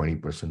maybe 20%,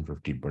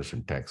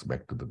 15% tax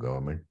back to the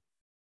government.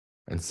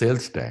 And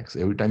sales tax,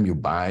 every time you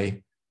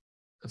buy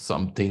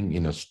something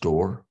in a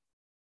store,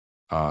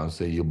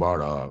 say you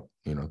bought a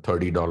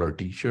 $30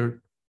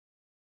 t-shirt,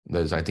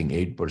 there's I think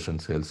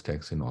 8% sales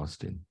tax in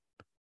Austin.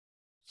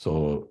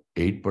 So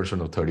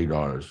 8% of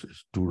 $30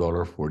 is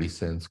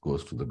 $2.40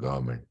 goes to the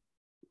government.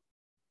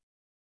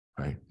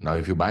 Right? Now,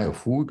 if you buy a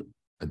food,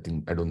 I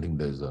don't think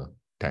there's a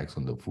tax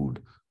on the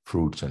food,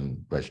 fruits and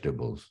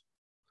vegetables.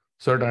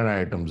 Certain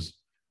items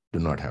do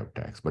not have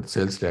tax, but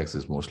sales tax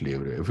is mostly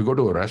everywhere. If you go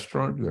to a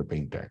restaurant, you are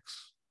paying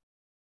tax.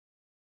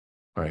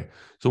 All right.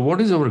 So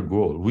what is our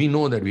goal? We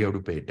know that we have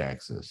to pay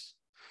taxes.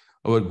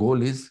 Our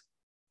goal is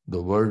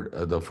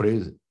the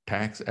phrase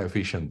tax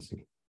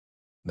efficiency.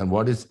 Then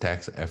what is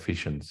tax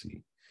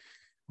efficiency?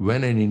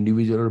 When an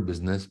individual or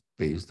business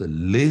pays the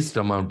least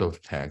amount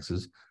of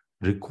taxes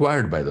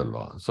required by the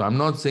law. So I'm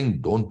not saying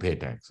don't pay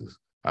taxes.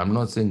 I'm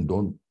not saying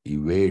don't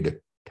evade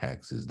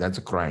taxes. That's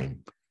a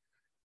crime.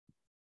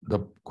 The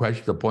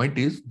point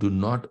is, do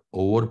not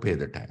overpay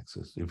the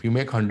taxes. If you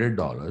make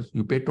 $100,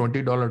 you pay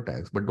 $20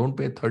 tax, but don't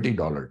pay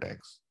 $30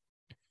 tax.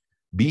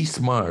 Be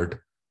smart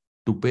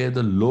to pay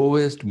the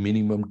lowest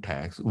minimum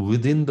tax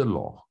within the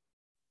law.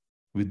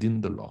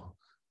 Within the law.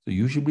 So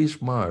you should be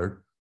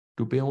smart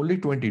to pay only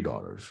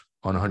 $20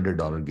 on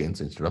 $100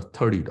 gains instead of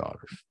 $30,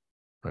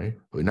 right?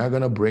 We're not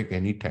going to break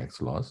any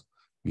tax laws.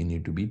 We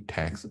need to be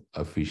tax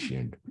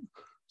efficient.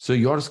 So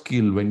your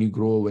skill, when you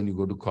grow, when you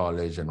go to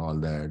college and all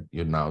that,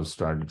 you now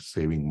start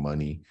saving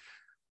money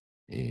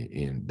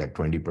in that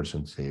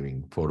 20%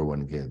 saving,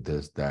 401k,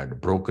 this,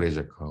 that, brokerage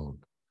account.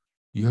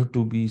 You have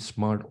to be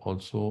smart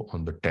also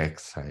on the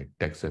tax side,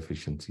 tax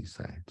efficiency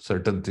side.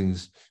 Certain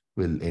things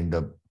will end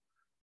up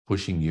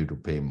pushing you to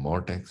pay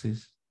more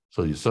taxes.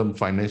 So some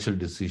financial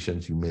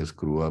decisions you may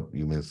screw up.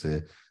 You may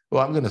say, oh,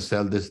 I'm going to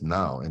sell this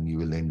now, and you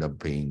will end up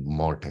paying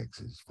more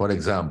taxes. For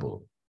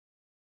example,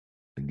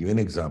 I'll give you an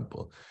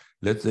example.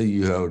 Let's say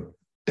you have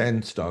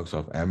 10 stocks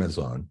of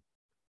Amazon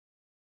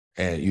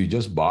and you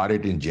just bought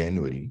it in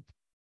January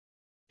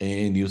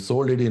and you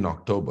sold it in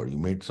October. You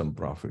made some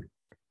profit.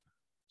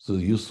 So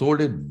you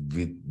sold it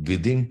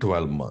within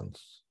 12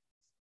 months.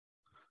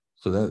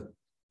 So that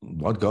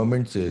what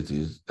government says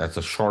is that's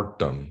a short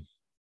term.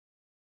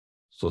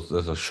 So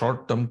there's a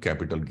short-term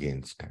capital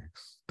gains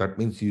tax. That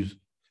means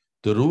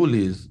the rule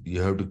is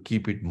you have to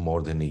keep it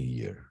more than a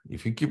year.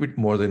 If you keep it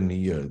more than a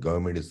year,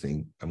 government is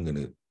saying, I'm going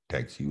to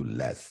tax you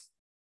less,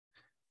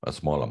 a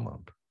small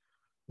amount.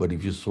 But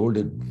if you sold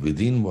it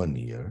within 1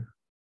 year,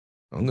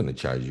 I'm going to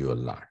charge you a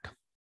lot.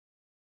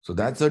 So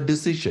that's a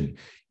decision.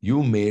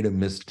 You made a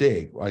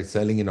mistake by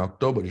selling in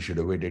October. You should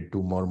have waited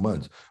 2 more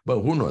months.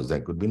 But who knows?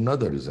 That could be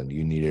another reason.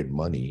 You needed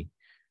money,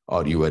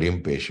 or you were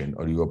impatient,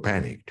 or you were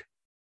panicked,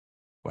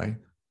 right?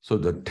 So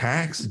the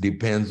tax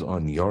depends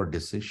on your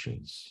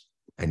decisions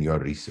and your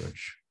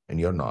research and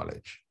your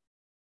knowledge.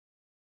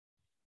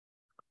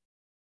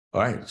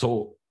 All right,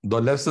 so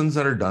the lessons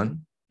are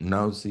done.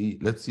 Now let's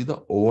see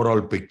the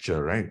overall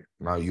picture, right?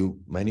 Now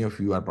many of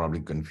you are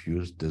probably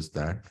confused, this,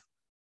 that.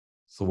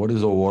 So what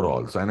is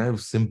overall? So, and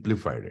I've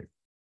simplified it.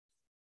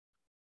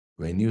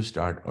 When you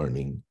start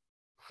earning,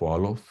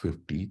 follow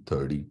 50,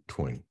 30,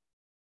 20.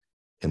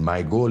 And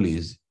my goal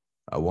is,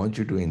 I want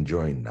you to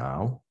enjoy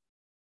now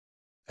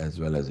as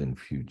well as in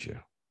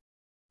future,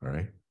 all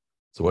right?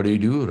 So what do you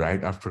do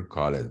right after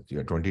college?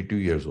 You're 22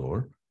 years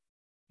old.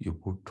 You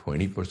put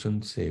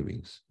 20%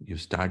 savings. You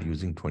start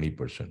using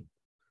 20%.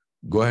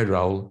 Go ahead,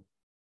 Rahul.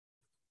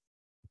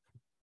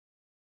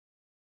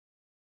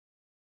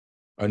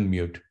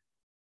 Unmute.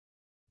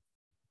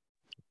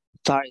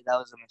 Sorry, that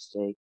was a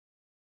mistake.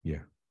 Yeah.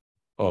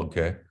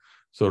 Okay.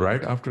 So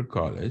right after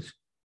college,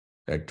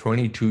 at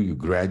 22, you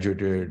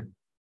graduated,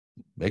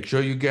 Make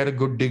sure you get a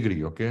good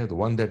degree, okay? The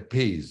one that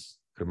pays.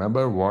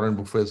 Remember, Warren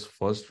Buffett's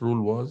first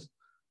rule was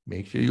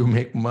make sure you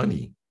make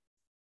money.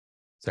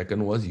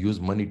 Second was use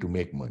money to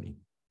make money,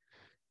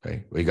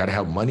 right? We got to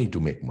have money to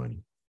make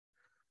money,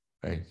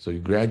 right? So you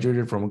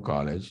graduated from a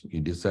college,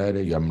 you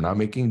decided I'm not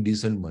making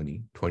decent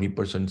money,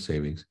 20%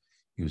 savings.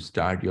 You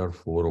start your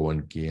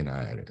 401k and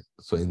IRA.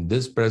 So in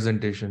this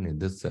presentation, in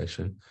this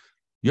session,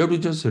 you have to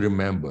just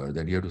remember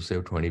that you have to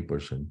save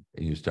 20%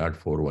 and you start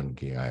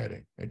 401k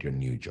IRA at your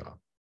new job.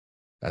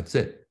 That's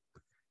it.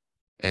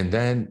 And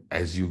then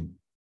as you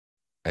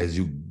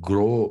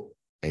grow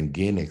and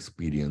gain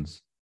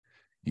experience,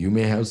 you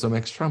may have some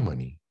extra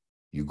money.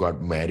 You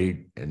got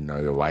married and now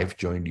your wife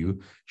joined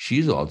you.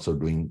 She's also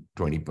doing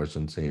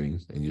 20%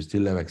 savings and you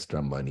still have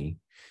extra money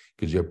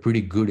because you're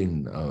pretty good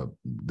in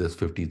this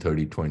 50,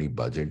 30, 20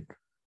 budget.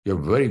 You're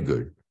very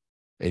good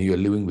and you're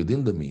living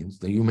within the means.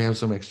 Then you may have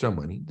some extra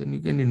money. Then you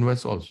can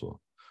invest also.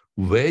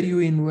 Where you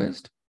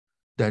invest,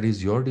 that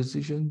is your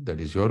decision. That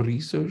is your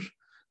research.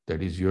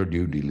 That is your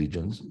due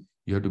diligence.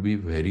 You have to be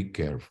very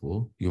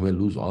careful. You may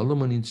lose all the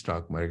money in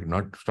stock market.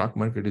 Stock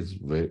market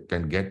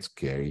can get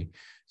scary.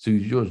 So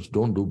you just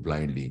don't do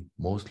blindly.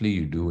 Mostly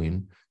you do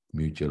in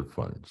mutual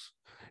funds.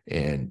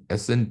 And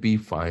S&P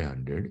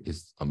 500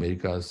 is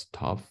America's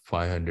top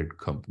 500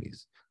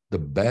 companies. The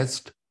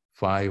best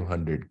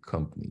 500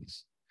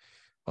 companies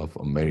of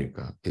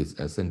America is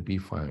S&P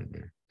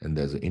 500. And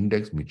there's an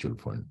index mutual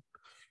fund.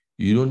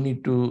 You don't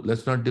need to,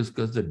 let's not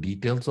discuss the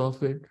details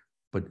of it,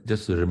 but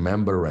just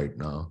remember right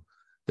now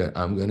that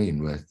I'm going to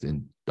invest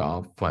in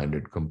top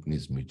 500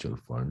 companies mutual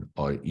fund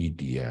or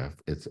ETF.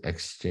 It's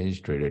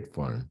exchange traded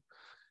fund.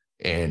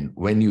 And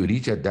when you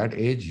reach at that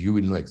age, you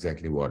will know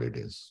exactly what it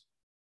is,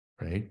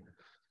 right?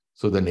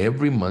 So then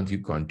every month you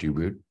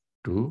contribute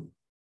to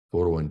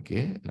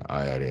 401k and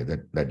IRA,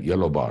 that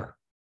yellow bar,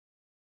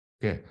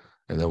 okay?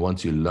 And then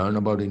once you learn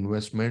about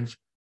investments,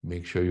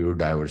 make sure you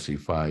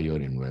diversify your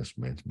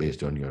investments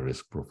based on your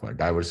risk profile.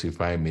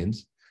 Diversify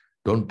means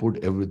don't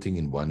put everything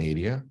in one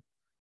area,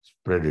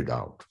 spread it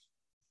out.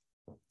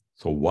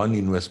 So one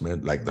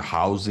investment, like the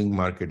housing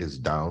market is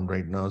down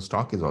right now,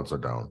 stock is also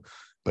down,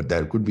 but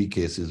there could be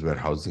cases where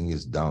housing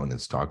is down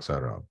and stocks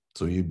are up.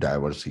 So you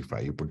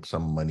diversify, you put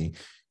some money,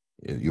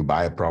 you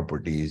buy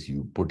properties,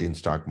 you put in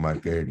stock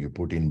market, you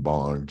put in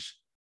bonds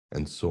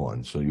and so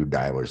on. So you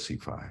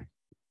diversify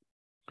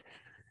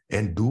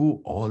and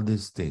do all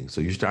these things. So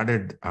you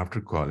started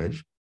after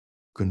college,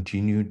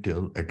 continue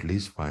till at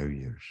least 5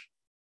 years.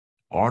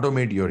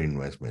 Automate your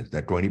investments.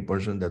 That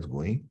 20% that's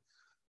going,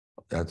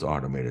 that's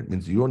automated. It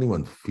means you don't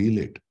even feel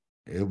it.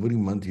 Every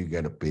month you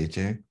get a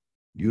paycheck,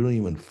 you don't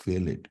even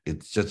feel it.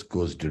 It just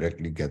goes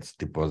directly, gets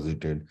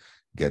deposited,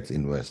 gets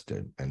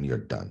invested, and you're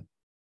done.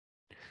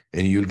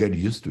 And you'll get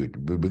used to it.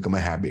 It will become a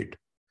habit,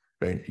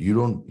 right? You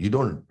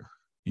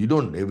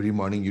don't every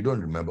morning, you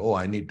don't remember, oh,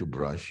 I need to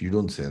brush. You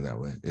don't say that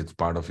way. It's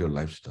part of your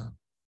lifestyle.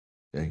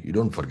 Okay? You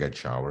don't forget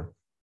shower.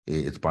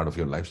 It's part of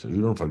your lifestyle.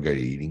 You don't forget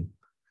eating.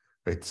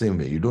 Right? Same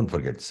way, you don't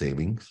forget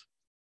savings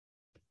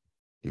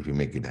if you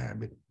make it a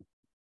habit,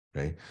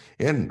 right?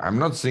 And I'm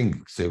not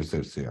saying save.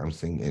 I'm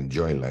saying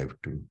enjoy life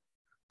too.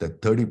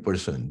 That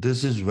 30%,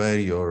 this is where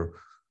your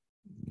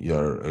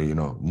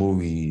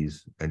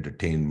movies,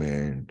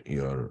 entertainment,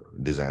 your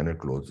designer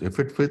clothes, if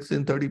it fits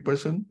in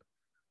 30%,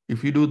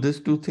 if you do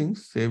these two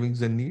things,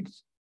 savings and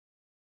needs,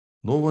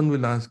 no one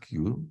will ask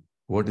you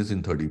what is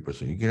in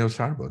 30%. You can have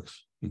Starbucks,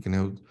 you can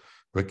have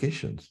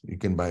vacations, you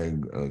can buy a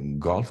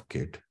golf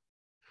kit.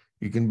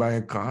 You can buy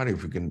a car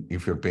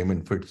if your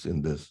payment fits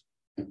in this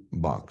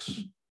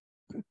box,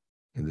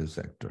 in this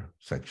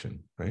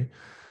section, right?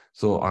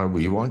 So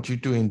we want you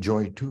to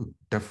enjoy too,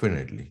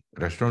 definitely.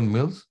 Restaurant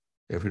meals,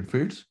 if it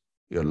fits,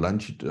 your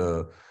lunch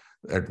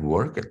at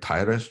work, a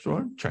Thai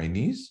restaurant,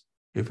 Chinese,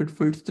 if it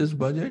fits this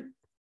budget,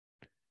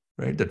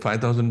 right? That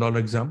 $5,000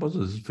 example, so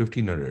this is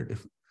 $1,500.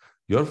 If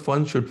your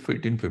fund should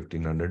fit in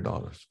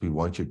 $1,500, we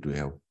want you to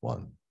have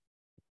fun,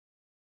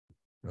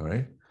 all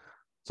right?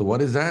 So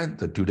what is that?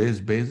 The today's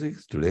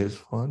basics, today's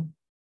fun,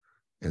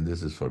 and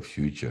this is for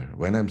future.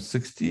 When I'm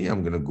 60,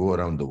 I'm going to go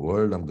around the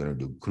world. I'm going to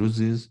do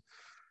cruises.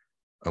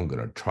 I'm going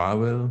to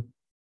travel.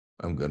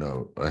 I'm going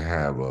to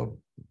have a,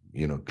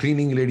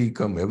 cleaning lady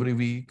come every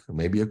week,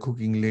 maybe a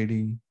cooking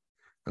lady.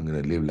 I'm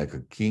going to live like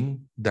a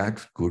king.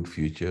 That good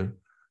future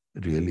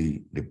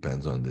really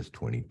depends on this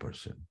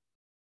 20%.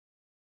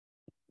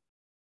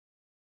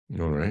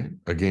 All right.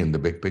 Again, the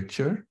big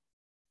picture.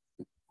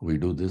 We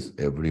do this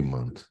every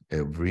month.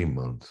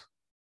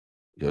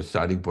 Your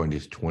starting point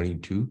is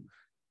 22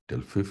 till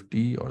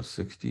 50 or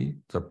 60.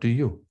 It's up to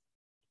you.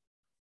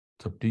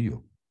 It's up to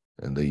you.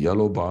 And the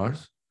yellow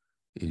bars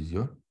is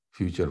your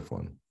future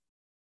fund.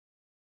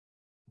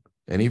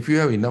 And if you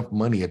have enough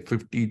money at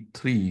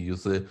 53, you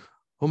say,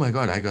 oh my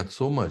God, I got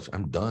so much,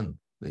 I'm done.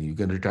 Then you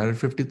can retire at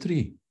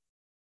 53.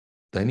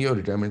 Then your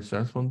retirement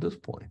starts from this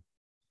point.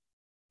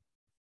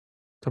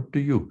 It's up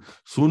to you.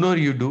 Sooner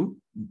you do,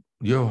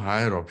 you have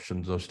higher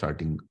options of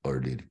starting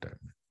early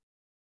retirement.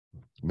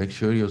 Make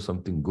sure you have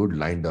something good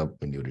lined up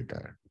when you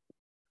retire.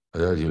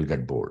 Otherwise, you'll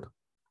get bored.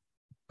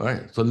 All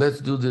right, so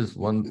let's do this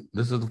one.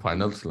 This is the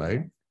final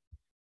slide.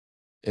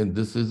 And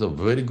this is a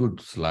very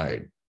good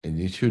slide. And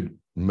you should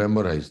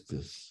memorize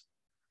this.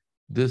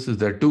 This is,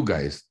 there are two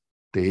guys,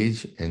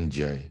 Tej and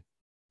Jay.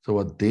 So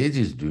what Tej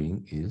is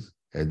doing is,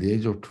 at the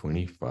age of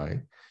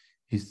 25,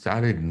 he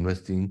started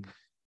investing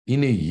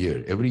in a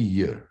year,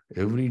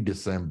 every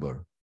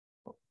December,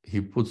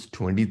 he puts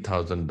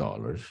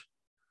 $20,000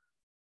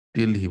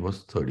 till he was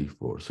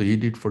 34. So he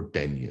did for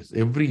 10 years,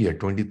 every year,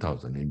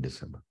 20,000 in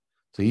December.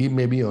 So he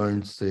maybe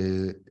earns,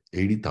 say,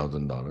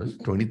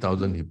 $80,000,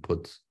 20,000 he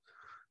puts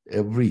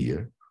every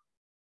year.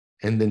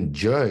 And then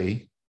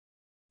Jay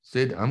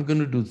said, I'm going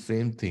to do the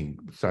same thing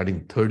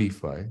starting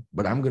 35,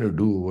 but I'm going to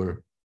do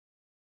over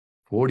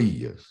 40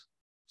 years.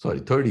 Sorry,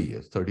 30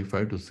 years,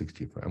 35 to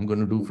 65. I'm going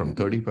to do from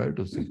 35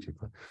 to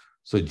 65.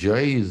 So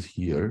Jay is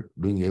here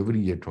doing every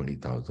year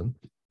 20,000.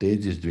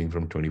 Tej is doing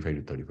from 25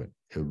 to 35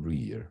 every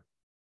year.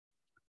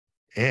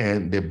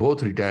 And they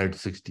both retired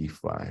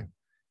 65.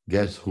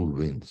 Guess who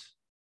wins?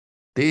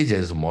 Tej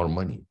has more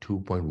money,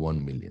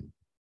 2.1 million.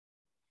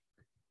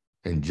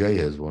 And Jay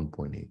has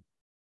 1.8.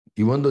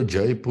 Even though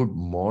Jay put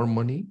more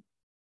money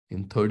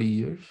in 30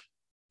 years,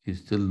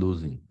 he's still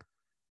losing.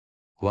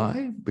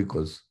 Why?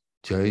 Because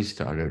Jay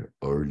started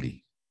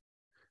early.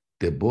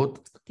 They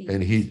both,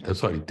 and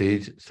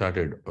Tej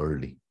started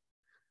early.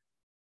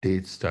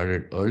 Tej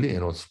started early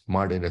and was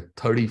smart. And at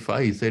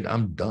 35, he said,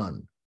 I'm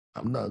done.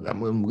 I'm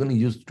going to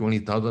use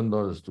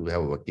 $20,000 to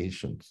have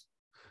vacations.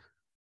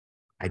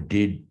 I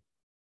did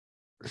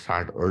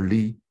start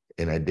early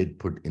and I did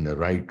put in the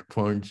right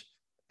funds.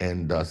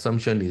 And the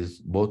assumption is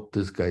both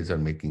these guys are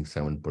making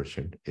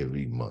 7%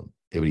 every month,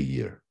 every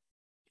year.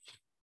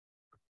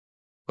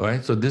 All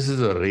right, so this is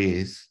a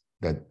race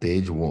that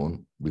Tej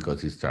won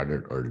because he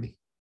started early.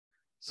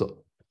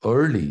 So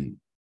early,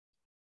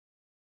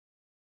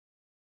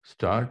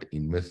 start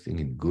investing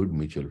in good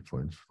mutual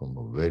funds from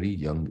a very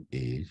young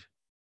age,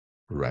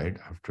 right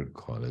after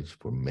college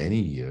for many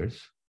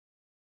years,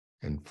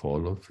 and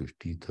follow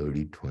 50,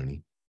 30,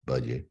 20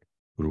 budget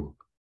rule.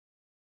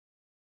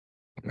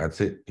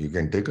 That's it. You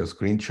can take a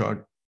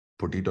screenshot,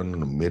 put it on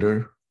a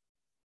mirror,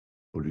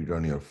 put it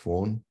on your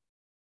phone,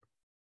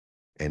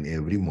 and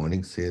every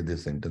morning say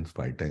this sentence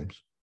 5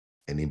 times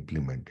and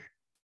implement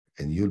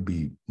it. And you'll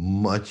be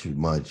much,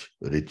 much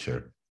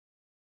richer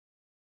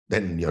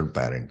than your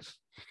parents.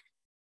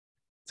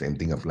 Same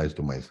thing applies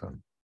to my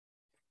son.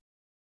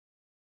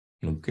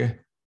 Okay.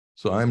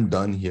 So I'm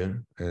done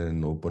here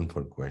and open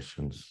for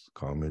questions,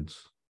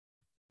 comments,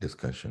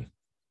 discussion.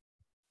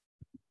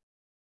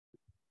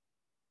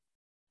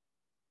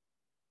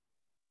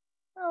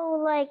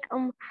 So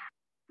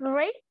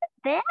right,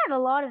 they had a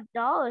lot of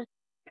dollars,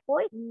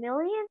 40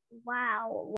 million. Wow.